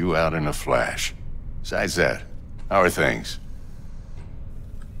sort you out in a flash. Besides that, how are things?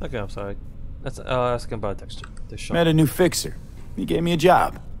 Okay, I'm sorry. That's asking about Dexter. Met a new fixer. He gave me a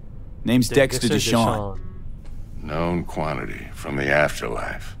job. Name's Dexter Deshawn. Known quantity from the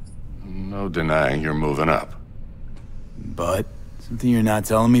afterlife. No denying you're moving up. But something you're not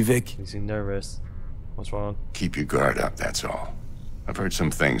telling me, Vic? You seem nervous. What's wrong? Keep your guard up, that's all. I've heard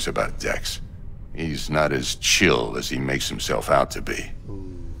some things about Dex. He's not as chill as he makes himself out to be.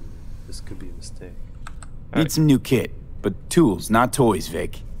 Ooh, this could be a mistake. Need some new kit, but tools, not toys,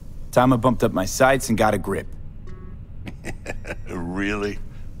 Vic. Time I bumped up my sights and got a grip. Really?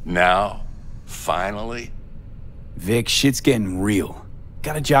 Now? Finally? Vic, shit's getting real.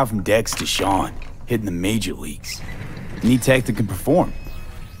 Got a job from Dex Deshawn, hitting the major leagues. Need tech that can perform.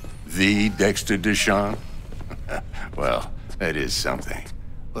 The Dexter Deshawn? Well, that is something.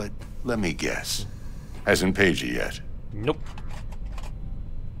 But let me guess. Hasn't paid you yet? Nope.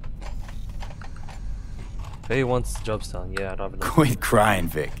 Hey, once the job's done. Yeah, I don't have enough. Quit crying,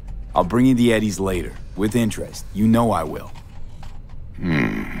 Vic. I'll bring you the eddies later, with interest. You know I will.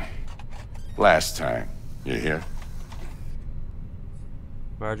 Last time. You hear?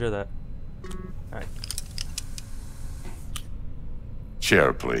 Roger that. Alright.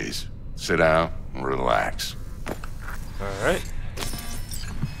 Chair, please. Sit down and relax. Alright.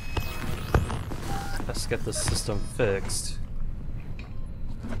 Let's get the system fixed.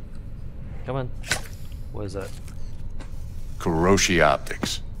 Come on. What is that? Kuroshi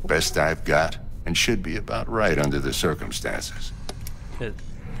Optics. Best I've got, and should be about right under the circumstances. Is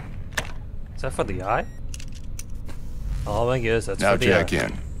that for the eye? Oh my goodness, that's now for the eye. Now check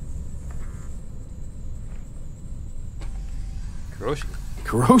in. Kuroshi.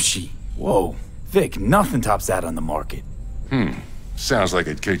 Kuroshi? Whoa. Vic, nothing tops that on the market. Sounds like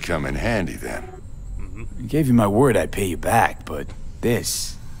it could come in handy then. I gave you my word I'd pay you back, but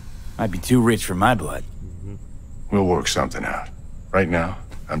this might be too rich for my blood. We'll work something out. Right now,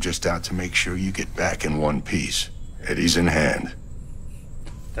 I'm just out to make sure you get back in one piece. Eddie's in hand.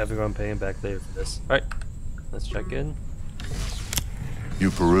 Definitely gonna pay him back later for this. Alright, let's check in. You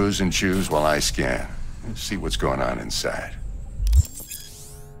peruse and choose while I scan. See what's going on inside.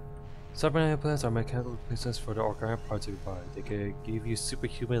 Cybernetic implants are mechanical replacements for the organic parts of your body. They can give you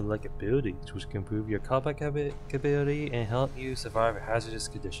superhuman-like abilities, which can improve your combat capability and help you survive hazardous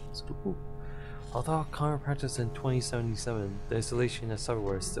conditions. Ooh. Although common practice in 2077, the installation of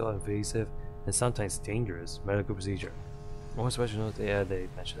cyberware is still invasive and sometimes dangerous medical procedure. More special note, yeah, they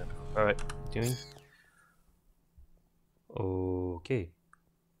mentioned that before. Alright, doing. Okay.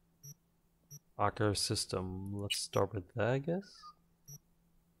 Ocular system. Let's start with that, I guess.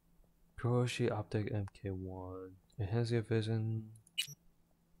 Kuroshi Optic MK1. Enhance your vision.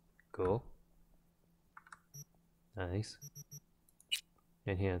 Cool. Nice.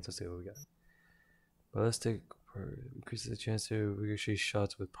 Enhance, let's see what we got. Ballistic increases the chance to ricochet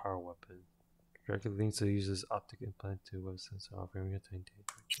shots with power weapon. Directly links to the user's optic implant to web sensor offering it to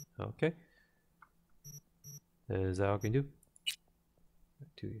engage. Okay. Is that all I can do?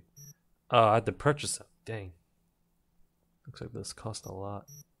 Oh, I had to purchase them. Dang. Looks like this cost a lot.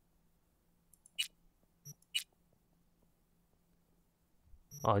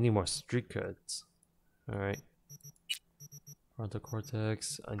 Oh, I need more street creds. Alright. Frontal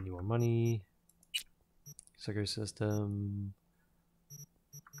cortex. I need more money. Security system.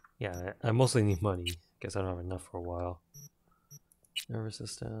 Yeah, I mostly need money. Guess I don't have enough for a while. Nervous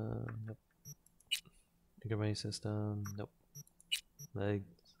system. Nope. Incoming system. Nope.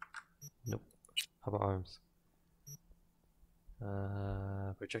 Legs. Nope. How about arms?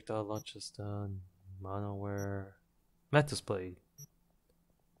 Projectile launch system. Monoware. Mantis blade.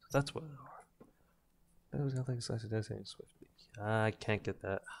 So that's what. That was nothing swiftly. I can't get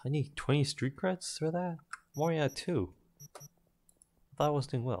that. I need 20 street creds for that? I'm already at 2. I thought I was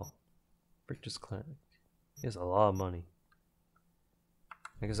doing well. Bridges Clinic. He has a lot of money.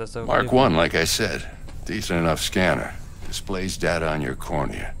 I guess that's okay. Mark 1, like I said. Decent enough scanner. Displays data on your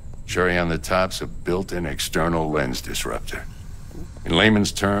cornea. Cherry on the top's a built-in external lens disruptor. In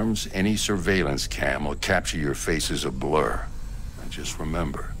layman's terms, any surveillance cam will capture your face as a blur. And just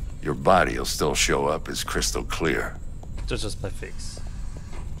remember, your body will still show up as crystal clear. Just my face.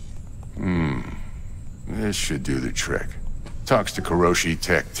 This should do the trick. Talks to Kuroshi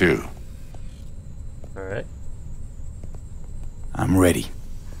Tech, too. Alright. I'm ready.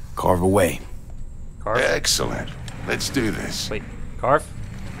 Carve away. Carve? Excellent. Let's do this. Wait, carve?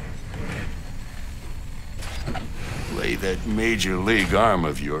 Lay that major league arm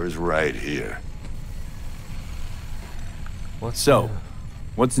of yours right here. What's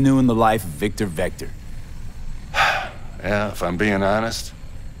new in the life of Victor Vector? Yeah, if I'm being honest,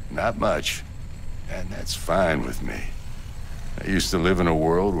 not much. And that's fine with me. I used to live in a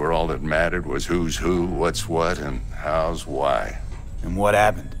world where all that mattered was who's who, what's what, and how's why. And what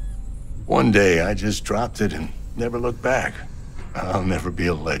happened? One day, I just dropped it and never looked back. I'll never be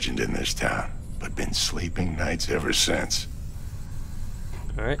a legend in this town, but been sleeping nights ever since.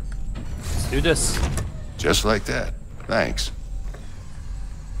 Alright, let's do this. Just like that. Thanks.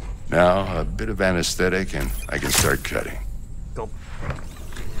 Now, a bit of anesthetic and I can start cutting. Go.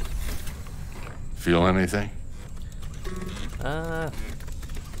 Feel anything? I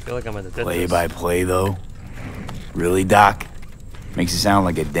feel like I'm at the dentist. Play by play, though? Really, Doc? Makes you sound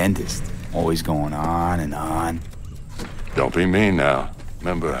like a dentist. Always going on and on. Don't be mean now.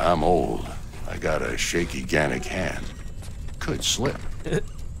 Remember, I'm old. I got a shaky Gannic hand. Could slip.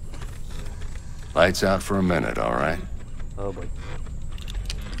 Lights out for a minute, all right? Oh boy.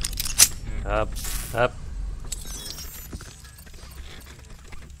 Up, up.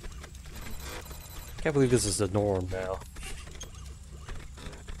 Can't believe this is the norm now.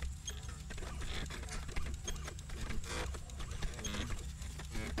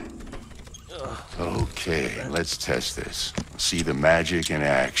 Okay, let's test this. See the magic in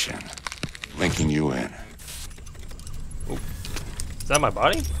action. Linking you in. Is that my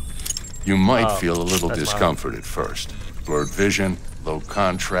body? You might feel a little that's discomfort at first. Blurred vision, low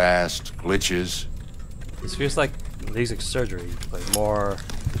contrast, glitches. This feels like LASIK surgery, like more.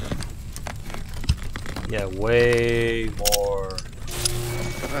 Yeah, way more.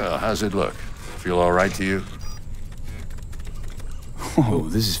 Well, how's it look? Feel all right to you? Oh,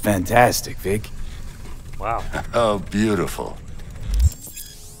 this is fantastic, Vic. Wow. Oh, beautiful.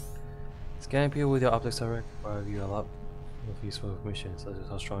 Scanning people with your optics direct provide you a lot of useful information, such as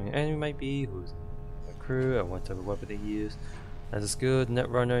how strong an enemy might be, who's a crew, and what type of weapon they use. As a skilled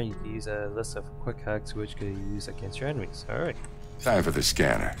netrunner, you can use a list of quick hacks which can be used against your enemies. Alright. Time for the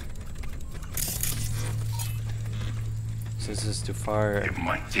scanner. Since this is to fire. It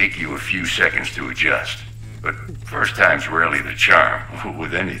might take you a few seconds to adjust, but first time's rarely the charm,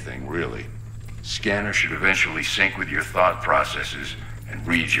 with anything, really. Scanner should eventually sync with your thought processes and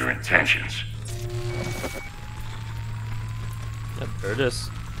read your intentions. Yep, there it is.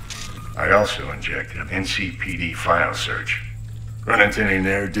 I also inject an NCPD file search. Run into any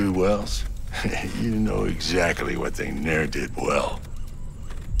ne'er-do-wells? You know exactly what they ne'er did well.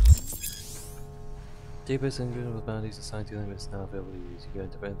 Database engine with bounties assigned to them is now available to use. You can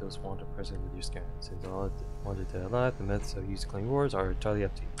defend those wanted present with your scan. Since all wanted dead or alive, the methods of use to claim rewards are entirely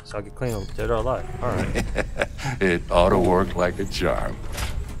up to you. So I can claim them dead or alive. Alright. It ought to work like a charm.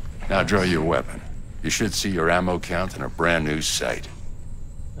 Now draw your weapon. You should see your ammo count in a brand new sight.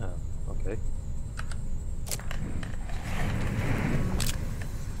 Oh, okay.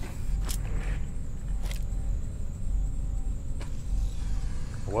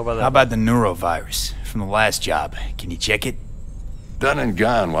 What about that? How about the neurovirus from the last job? Can you check it? Done and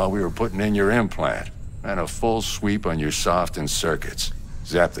gone while we were putting in your implant. And a full sweep on your soft and circuits.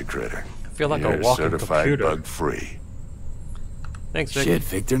 Zap the critter. I feel like You're a walking certified computer. bug-free. Thanks, Vic. Shit,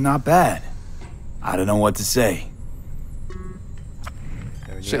 Victor, not bad. I don't know what to say.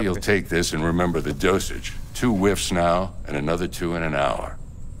 Say you'll take this and remember the dosage. 2 whiffs now, and another 2 in an hour.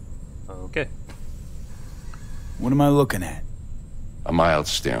 Okay. What am I looking at? A mild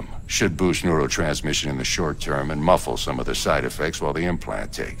stim. Should boost neurotransmission in the short term and muffle some of the side effects while the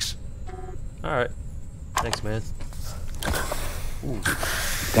implant takes. Alright. Thanks, man. Ooh.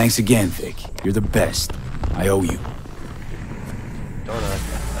 Thanks again, Vic. You're the best. I owe you. Don't I?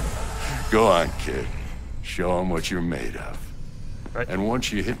 Go on, kid. Show them what you're made of. Right. And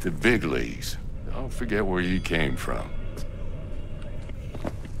once you hit the big leagues, don't forget where you came from.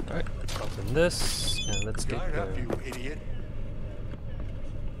 Alright, open this, and let's get Guard up, you idiot.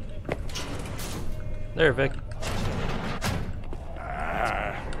 There, Vic.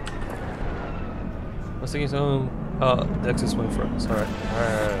 Let's take his own. Dex is waiting for us. Alright.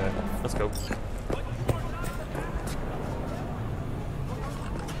 Alright. Let's go.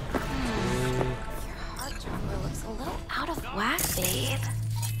 Heart chakra looks a little out of whack, babe.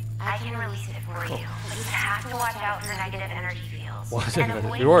 I can release it for you, but you have to watch out for negative energy fields. What?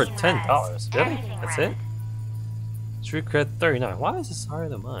 Reward $10. Really? That's it? Street cred 39. Why is this higher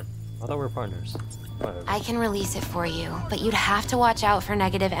than mine? I thought we were partners. Whatever. I can release it for you, but you'd have to watch out for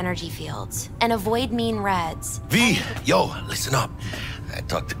negative energy fields and avoid mean reds. V, yo, listen up. I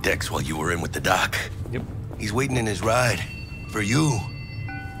talked to Dex while you were in with the doc. Yep. He's waiting in his ride. For you.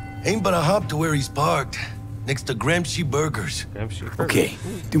 Ain't but a hop to where he's parked. Next to Gramsci Burgers. Gramsci Burgers. Okay,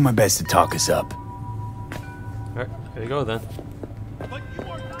 do my best to talk us up. Alright, here you go then.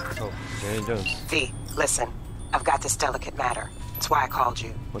 Oh, Jane Jones. V, listen. I've got this delicate matter. That's why I called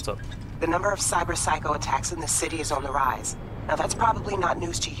you. What's up? The number of cyber psycho attacks in the city is on the rise. Now that's probably not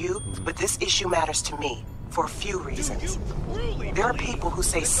news to you, but this issue matters to me for a few reasons. There are people who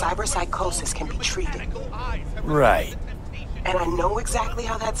say cyber psychosis can be treated. Right. And I know exactly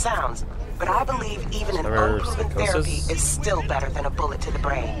how that sounds, but I believe even an unproven therapy is still better than a bullet to the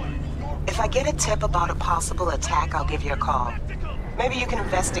brain. If I get a tip about a possible attack, I'll give you a call. Maybe you can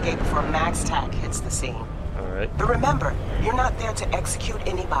investigate before MaxTac hits the scene. Alright. But remember, you're not there to execute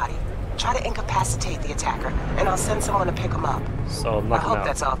anybody. Try to incapacitate the attacker, and I'll send someone to pick him up. So I hope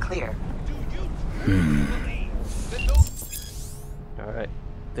that's all clear. Alright.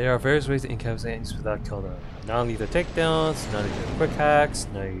 There are various ways to incapacitate enemies without killing them. Non-lethal takedowns, non-lethal quick hacks,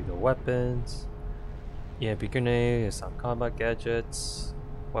 non-lethal weapons, EMP grenade, some combat gadgets,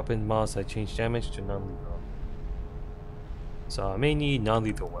 weapon mods that change damage to non-lethal. So I may need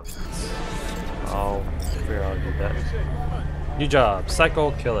non-lethal weapons. I'll figure out how to do that. New job,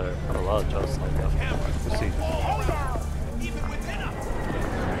 Psycho Killer. I have a lot of jobs like that. Let's see.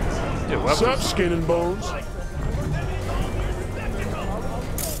 Yeah, What's up, skin and bones? Wait,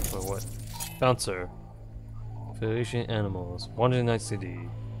 what? Bouncer. Affiliation animals. Wandering Night City.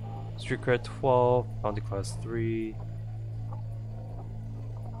 Street cred 12. Bounty class 3.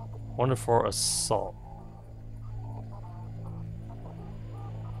 Wonder for assault.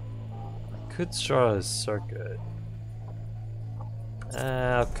 Could start a circuit.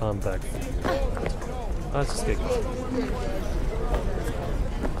 I'll come back. Let's just get going.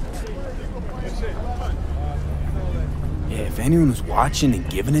 Yeah, if anyone was watching and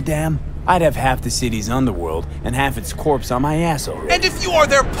giving a damn, I'd have half the city's underworld and half its corpse on my ass already. And if you are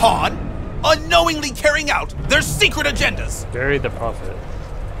their pawn, unknowingly carrying out their secret agendas. Bury the prophet.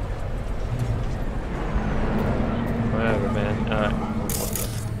 Whatever, man. Alright.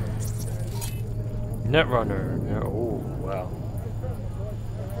 Netrunner. Oh, wow.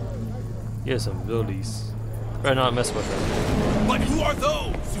 He has some abilities. Better not mess with him. But who are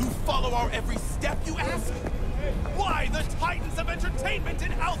those who follow our every step, you ask? Why the titans of entertainment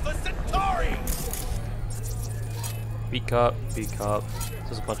in Alpha Centauri? Beat cop, beat cop.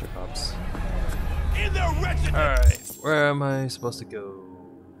 There's a bunch of cops. In their wretched. Alright, where am I supposed to go?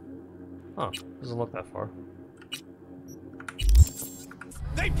 Huh, doesn't look that far.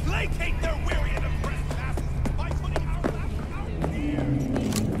 They placate their weary and oppressed masses by putting our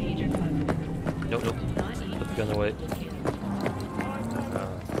Nope, nope. Put the gun away.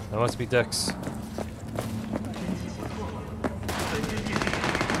 That must be Dex.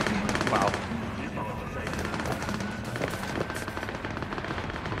 Wow.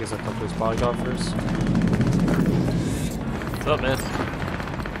 I guess I'll come to his bodyguard first. What's up, man?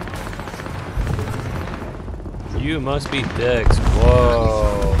 You must be Dex.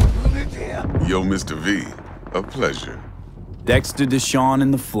 Whoa. Yo, Mr. V. A pleasure. Dexter Deshawn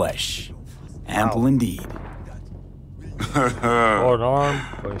in the flesh. Ample indeed. Golden arm,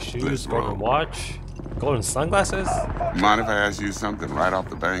 golden shoes, golden watch, golden sunglasses. Mind if I ask you something right off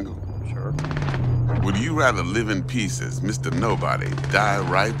the bangle? Sure. Would you rather live in pieces, Mr. Nobody, die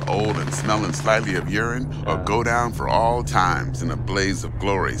ripe, old, and smelling slightly of urine, or go down for all times in a blaze of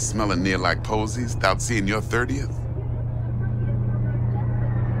glory, smelling near like posies, without seeing your 30th?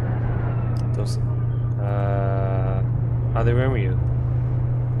 Those, how they remember you?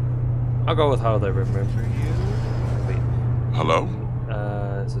 I'll go with how they remember you. Wait. Hello?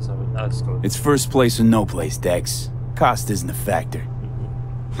 This is I'll just go. It's first place or no place, Dex. Cost isn't a factor.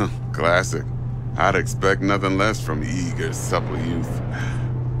 Classic. I'd expect nothing less from eager, supple youth.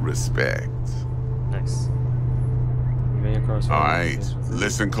 Respect. Nice. Alright,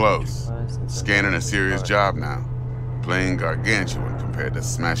 listen close. Scanning a serious job now. Playing gargantuan compared to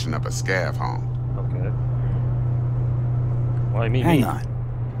smashing up a scav home. Okay. Why me? Hang on.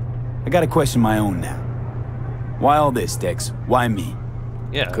 I got a question of my own now. Why all this, Dex? Why me?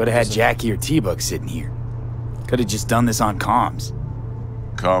 Yeah. Could have had Jackie or T-Bug sitting here. Could have just done this on comms.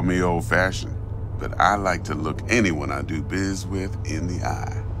 Call me old-fashioned, but I like to look anyone I do biz with in the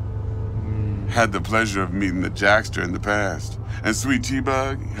eye. Had the pleasure of meeting the Jackster in the past, and Sweet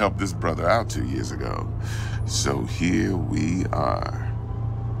T-Bug helped this brother out 2 years ago. So here we are.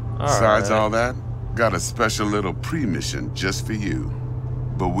 Besides all that, got a special little pre-mission just for you.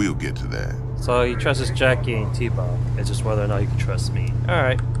 But we'll get to that. So he trusts Jackie and T-Bug. It's just whether or not you can trust me.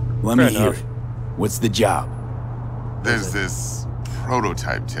 Alright. Let me hear it. What's the job? There's this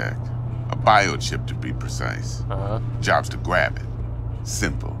prototype tech. A biochip to be precise. Job's to grab it.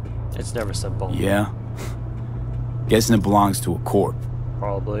 Simple. It's never simple. Yeah. Guessing it belongs to a corp.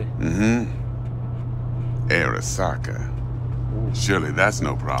 Probably. Arasaka. Surely that's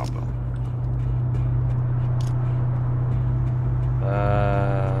no problem.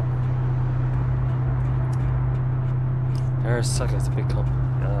 Arasaka's a big company.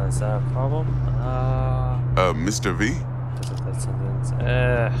 Is that a problem? Mr. V?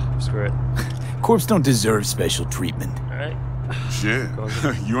 Screw it. Corps don't deserve special treatment. Alright. Shit.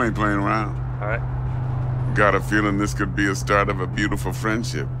 You ain't playing around. Alright. Got a feeling this could be a start of a beautiful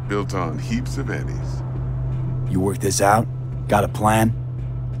friendship built on heaps of eddies. You work this out? Got a plan?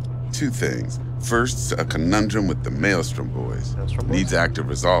 2 things. First, a conundrum with the Maelstrom boys. Needs active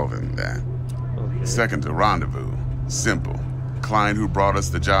resolving that. Okay. Second, a rendezvous. Simple. Client who brought us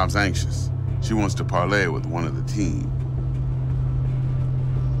the job's anxious. She wants to parlay with one of the team.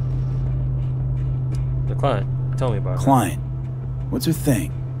 The client. Tell me about Client. What's her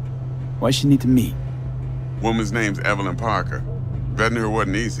thing? Why she need to meet? Woman's name's Evelyn Parker. Vetting her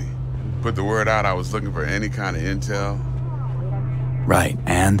wasn't easy. Put the word out I was looking for any kind of intel. Right,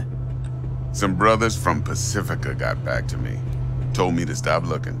 and? Some brothers from Pacifica got back to me. Told me to stop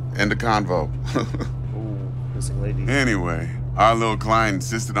looking. End of convo. Ooh, missing lady. Anyway, our little client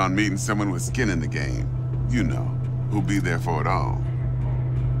insisted on meeting someone with skin in the game. You know, who'll be there for it all.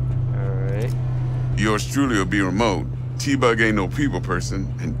 Alright. Yours truly will be remote. T-Bug ain't no people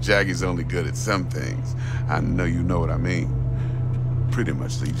person, and Jaggy's only good at some things. I know you know what I mean. Pretty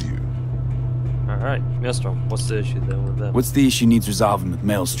much leaves you. Alright, Maelstrom, what's the issue then with them? What's the issue needs resolving with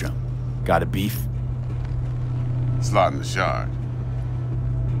Maelstrom? Got a beef? Slotting the shard.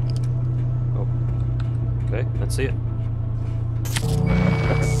 Oh. Okay, let's see it.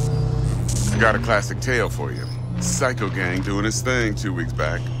 Got a classic tale for you. Psycho gang doing his thing 2 weeks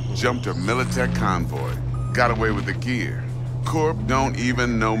back. Jumped a Militech convoy. Got away with the gear. Corp don't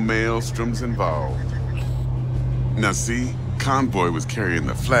even know Maelstrom's involved. Now see, convoy was carrying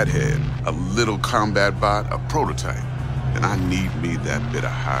the Flathead, a little combat bot, a prototype. And I need me that bit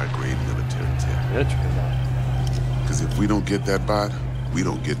of high-grade military tech. Because if we don't get that bot, we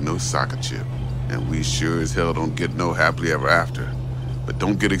don't get no soccer chip. And we sure as hell don't get no happily ever after. But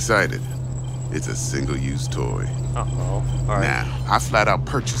don't get excited. It's a single-use toy. Uh-oh. All right. Now, I flat out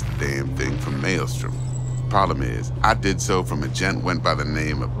purchased the damn thing from Maelstrom. Problem is, I did so from a gent went by the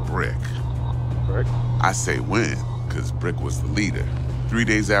name of Brick. Brick? I say when, because Brick was the leader. 3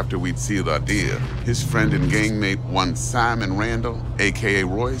 days after we'd sealed our deal, his friend and gangmate, one Simon Randall, a.k.a.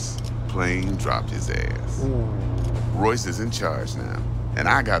 Royce, plain dropped his ass. Ooh. Royce is in charge now, and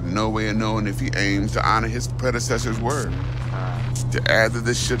I got no way of knowing if he aims to honor his predecessor's word. To add to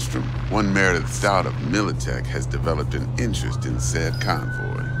this shitstorm, one Meredith Stout of Militech has developed an interest in said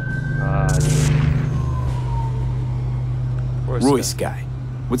convoy. Royce guy.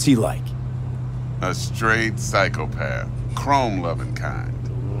 What's he like? A straight psychopath. Chrome-loving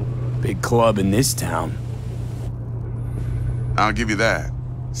kind. Big club in this town. I'll give you that.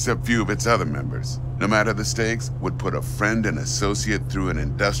 Except few of its other members, no matter the stakes, would put a friend and associate through an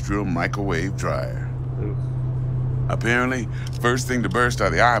industrial microwave dryer. Ooh. Apparently, first thing to burst are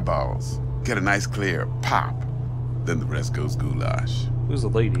the eyeballs. Get a nice clear pop. Then the rest goes goulash. Who's the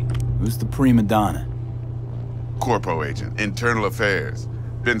lady? Who's the prima donna? Corpo agent, internal affairs.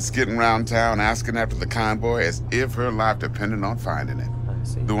 Been skidding around town asking after the convoy as if her life depended on finding it. I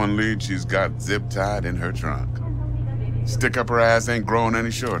see. The one lead she's got zip-tied in her trunk. Stick up her ass ain't growing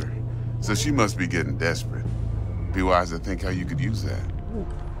any shorter, so she must be getting desperate. Be wise to think how you could use that.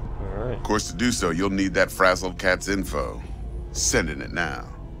 Alright. Of course, to do so, you'll need that frazzled cat's info. Sending it now.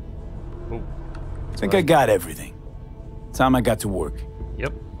 Ooh. Think I got everything. Time I got to work.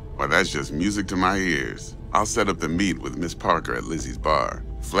 Yep. Well, that's just music to my ears. I'll set up the meet with Miss Parker at Lizzie's bar.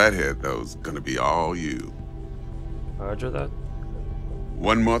 Flathead, though's gonna be all you. Roger that.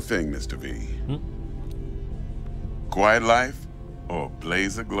 One more thing, Mr. V. Quiet life or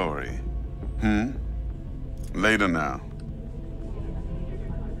blaze of glory? Later now.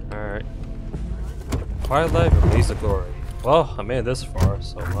 Alright. Quiet life or blaze of glory? Well, I made it this far,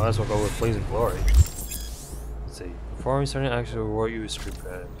 so might as well go with Blazing Glory. Let's see. Performing certain actions will reward you with street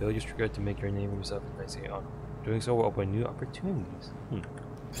cred. Build your street cred to make your name and yourself a nice honor. Doing so will open new opportunities.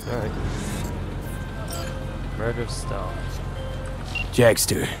 Alright. Murder style.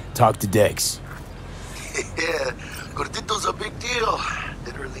 Jackster, talk to Dex. Yeah, Gordito's a big deal.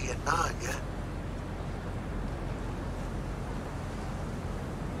 Literally at 9, yeah?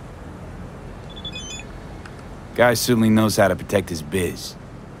 Guy certainly knows how to protect his biz.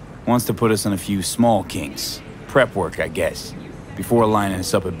 Wants to put us on a few small kinks. Prep work, I guess. Before lining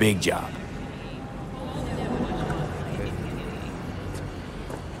us up a big job.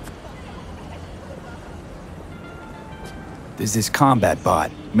 There's this combat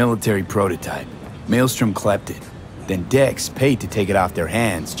bot, military prototype. Maelstrom clept it. Then Dex paid to take it off their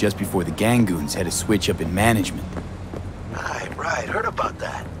hands just before the Gangoons had a switch up in management. Right, heard about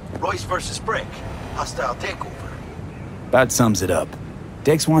that. Royce versus Brick. Hostile takeover. About sums it up.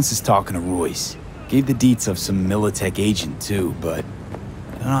 Dex wants us talking to Royce. Gave the deets of some Militech agent too, but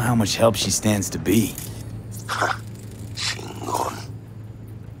I don't know how much help she stands to be. Chingon.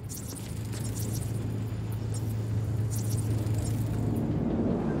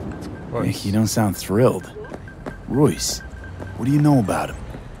 Nick, you don't sound thrilled. Royce, what do you know about him?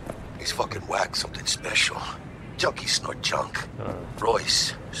 He's fucking whack, something special. Junkies snort junk.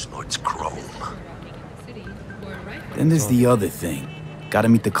 Royce snorts chrome. Then there's the other thing. Gotta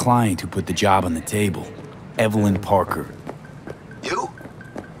meet the client who put the job on the table. Evelyn Parker. You?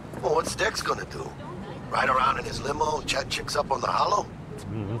 Well, what's Dex gonna do? Ride around in his limo and chat chicks up on the hollow?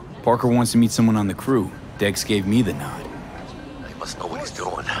 Parker wants to meet someone on the crew. Dex gave me the nod. He must know what he's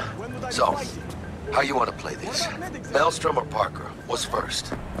doing. So, how you want to play this? Maelstrom or Parker? What's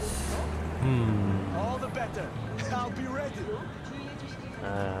first? All the better. I'll be ready.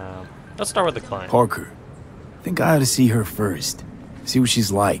 Let's start with the client. Parker. Think I ought to see her first. See what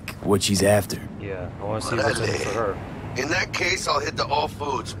she's like, what she's after. Yeah, I want to see what's in it for her. In that case, I'll hit the all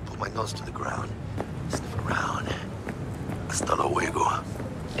foods. Put my nose to the ground. Sniff around. Hasta luego.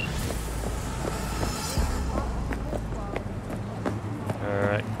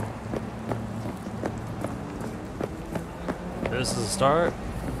 Alright. This is the start.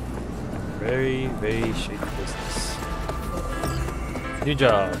 Very, very shady business. New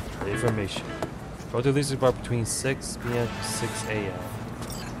job. Information. Go to Lisa's bar between 6 p.m. to 6 a.m.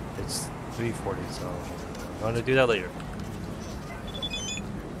 It's 3:40, so I'm going to do that later.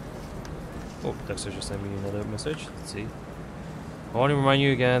 Oh, Dexter just sent me another message. Let's see. I want to remind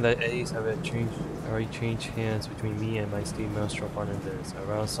you again that Eddies have already changed hands between me and my Steve Maelstrom partner in this.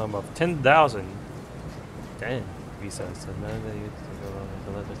 Around sum of 10,000. Damn. Besides, so now that you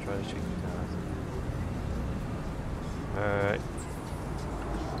to let us try to shake you down. Alright.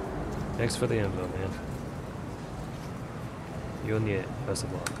 Thanks for the info, man. You'll need it. Best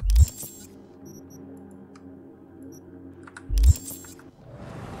of luck.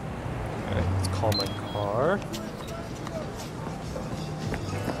 Alright, let's call my car.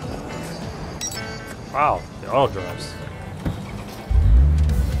 Wow, the auto drives.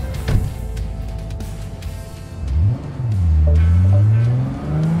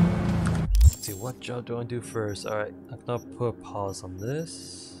 Let's see, what job do I do first? Alright, I'm gonna put a pause on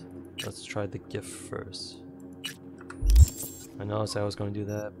this. Let's try the gift first. I know I said I was going to do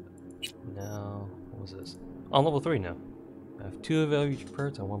that. Now, what was this? On level 3 now. I have 2 available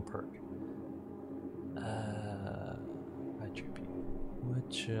perks and 1 perk. Attribute.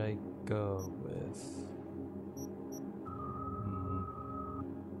 What should I go with?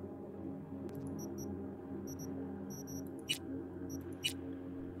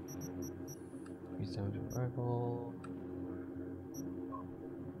 Increase damage of rival.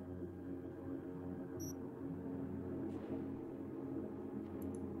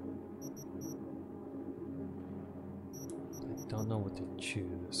 Don't know what to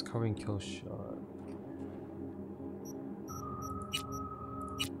choose. Covering kill shot.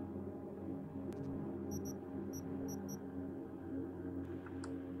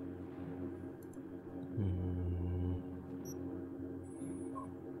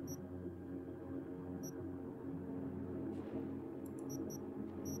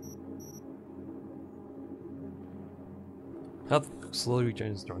 Health slowly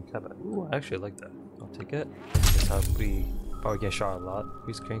regenerates during combat. Ooh, I actually like that. I'll take it. That's how we probably get shot a lot.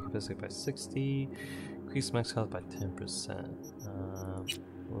 Increase carrying capacity by 60. Increase max health by 10%.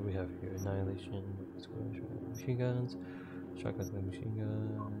 What do we have here? Annihilation. Machine guns. Shotguns by machine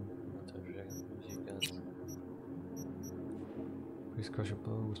gun. Machine guns. Increase crusher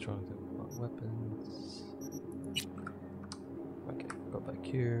blow with strong weapons. Okay, go back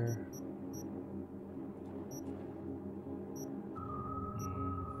here.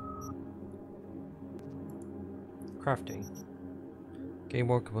 Crafting. Gain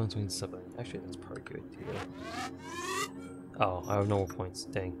more components when sibling. Actually, that's probably good too. Oh, I have no more points.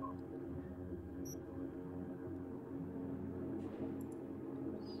 Dang.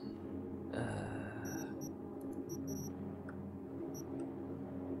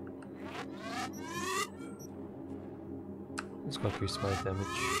 Let's go increase my damage.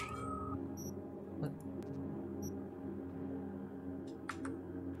 What?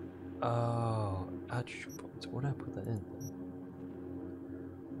 Oh, attribute points. Where did I put that in?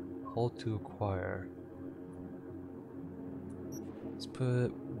 Hold to acquire. Let's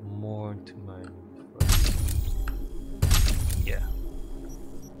put more into mine first. Yeah.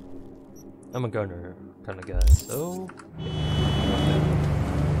 I'm a gunner kind of guy, so.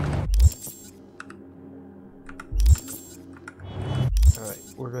 Alright,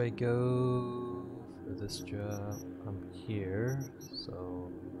 where do I go for this job? I'm here,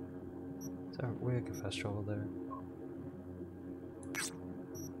 so. Is there a way I can fast travel there?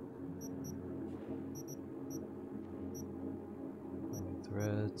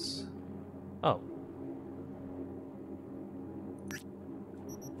 Threads. Oh.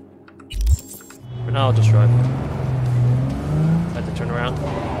 For now, I'll just drive. I have to turn around.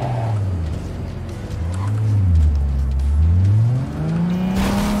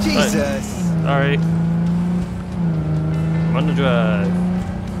 Jesus! Sorry. I'm on the drive.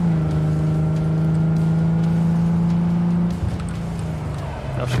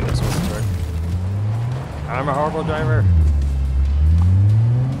 Oh shoot, I'm supposed to turn. I'm a horrible driver.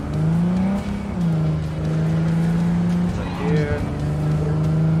 Here.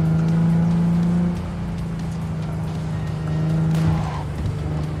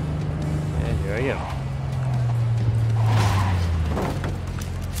 And here I am.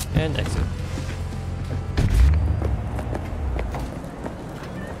 And exit.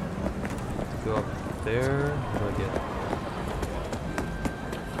 Go up there. What do I get?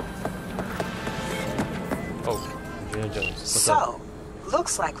 Oh, Gina Jones. What's up?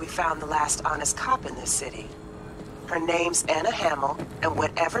 Looks like we found the last honest cop in this city. Her name's Anna Hamill, and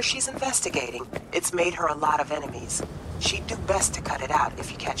whatever she's investigating, it's made her a lot of enemies. She'd do best to cut it out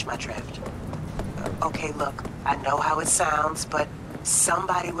if you catch my drift. Okay, look, I know how it sounds, but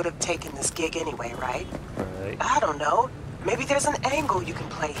somebody would have taken this gig anyway, right? Right. I don't know. Maybe there's an angle you can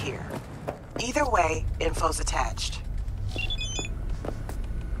play here. Either way, info's attached.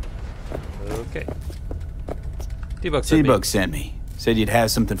 Okay. T-Bug sent me. Said you'd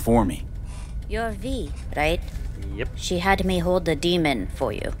have something for me. You're V, right? Yep. She had me hold the demon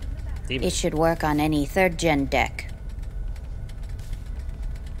for you. Demon. It should work on any 3rd gen deck.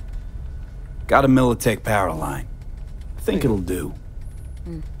 Got a Militech power line. Think it'll do.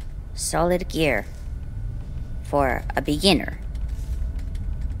 Solid gear. For a beginner.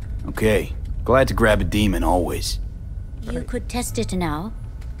 Okay. Glad to grab a demon always. You could test it now.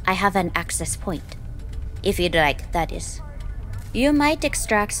 I have an access point. If you'd like, that is. You might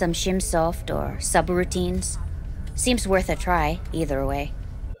extract some shimsoft or subroutines. Seems worth a try, either way.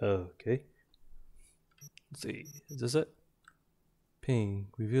 Okay. Let's see. Is this it? Ping.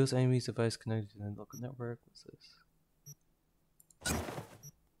 Reveals enemy's device connected to the local network. What's this?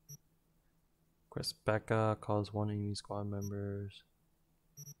 Quest Becca calls one enemy squad members.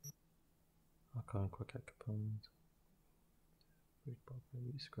 I'll call quick hack components.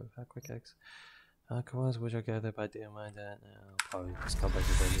 Hack quick hacks. Components which are gathered by data mine that I'll probably just come back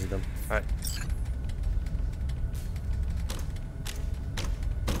if I need them. Alright.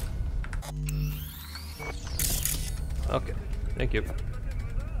 Okay, thank you.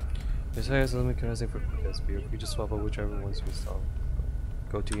 Besides, let me connect for quick SB. If we just swap out whichever ones we saw.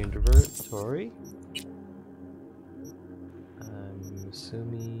 Go to inventory. I'm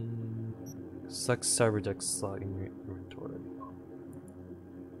assuming select Cyberdeck slot in your inventory.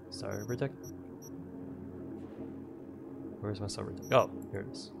 Cyberdeck? Where's my Cyberdeck? Oh, here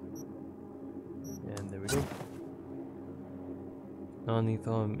it is. And there we go.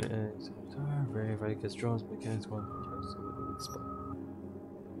 Non-lethal very right against drones, mechanics one targets with a weak spot.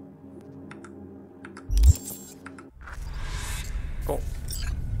 Cool.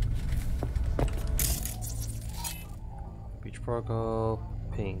 Beach protocol,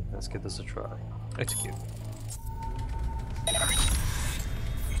 ping. Let's give this a try. Execute.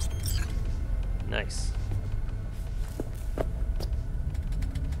 Nice.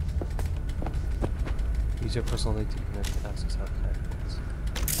 Use your personal link to connect to access how connect points.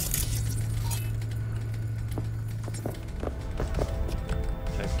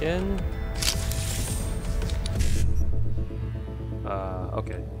 Check in.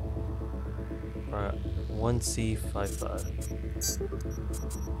 Okay. Alright, 1C55.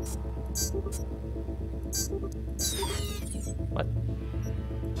 What?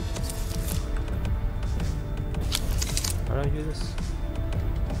 How do I do this?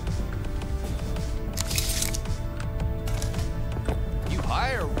 You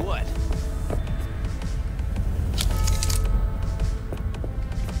high or what?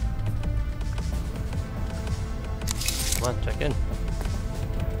 Come on, check in.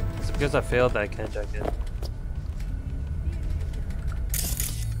 Is it because I failed that I can't check in?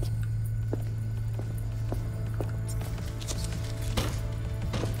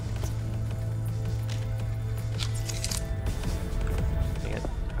 Dang it.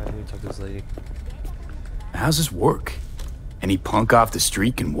 I need to talk to this lady. How's this work? Any punk off the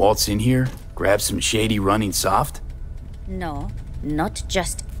street can waltz in here, grab some shady running soft? No, not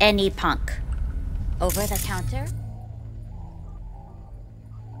just any punk. Over the counter?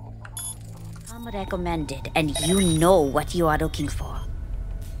 Come recommended, and you know what you are looking for.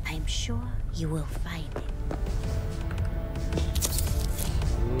 I'm sure you will find it.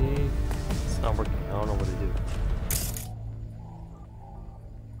 It's not working. I don't know what to do.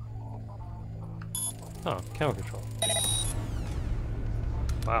 Oh, camera control.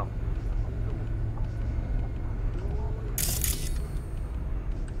 Wow.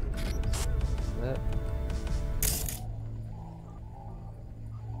 That.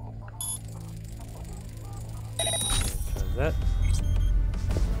 Try that.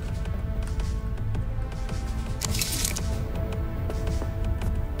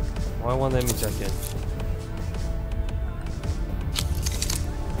 Why won't let me check in?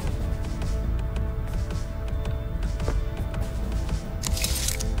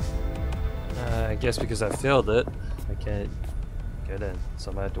 I guess because I failed it, I can't get in, so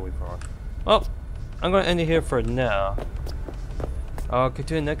I'm gonna have to wait for her. Well, I'm gonna end it here for now. I'll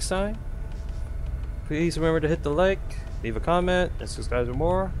continue next time. Please remember to hit the like, leave a comment, and subscribe for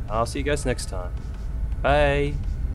more. I'll see you guys next time. Bye.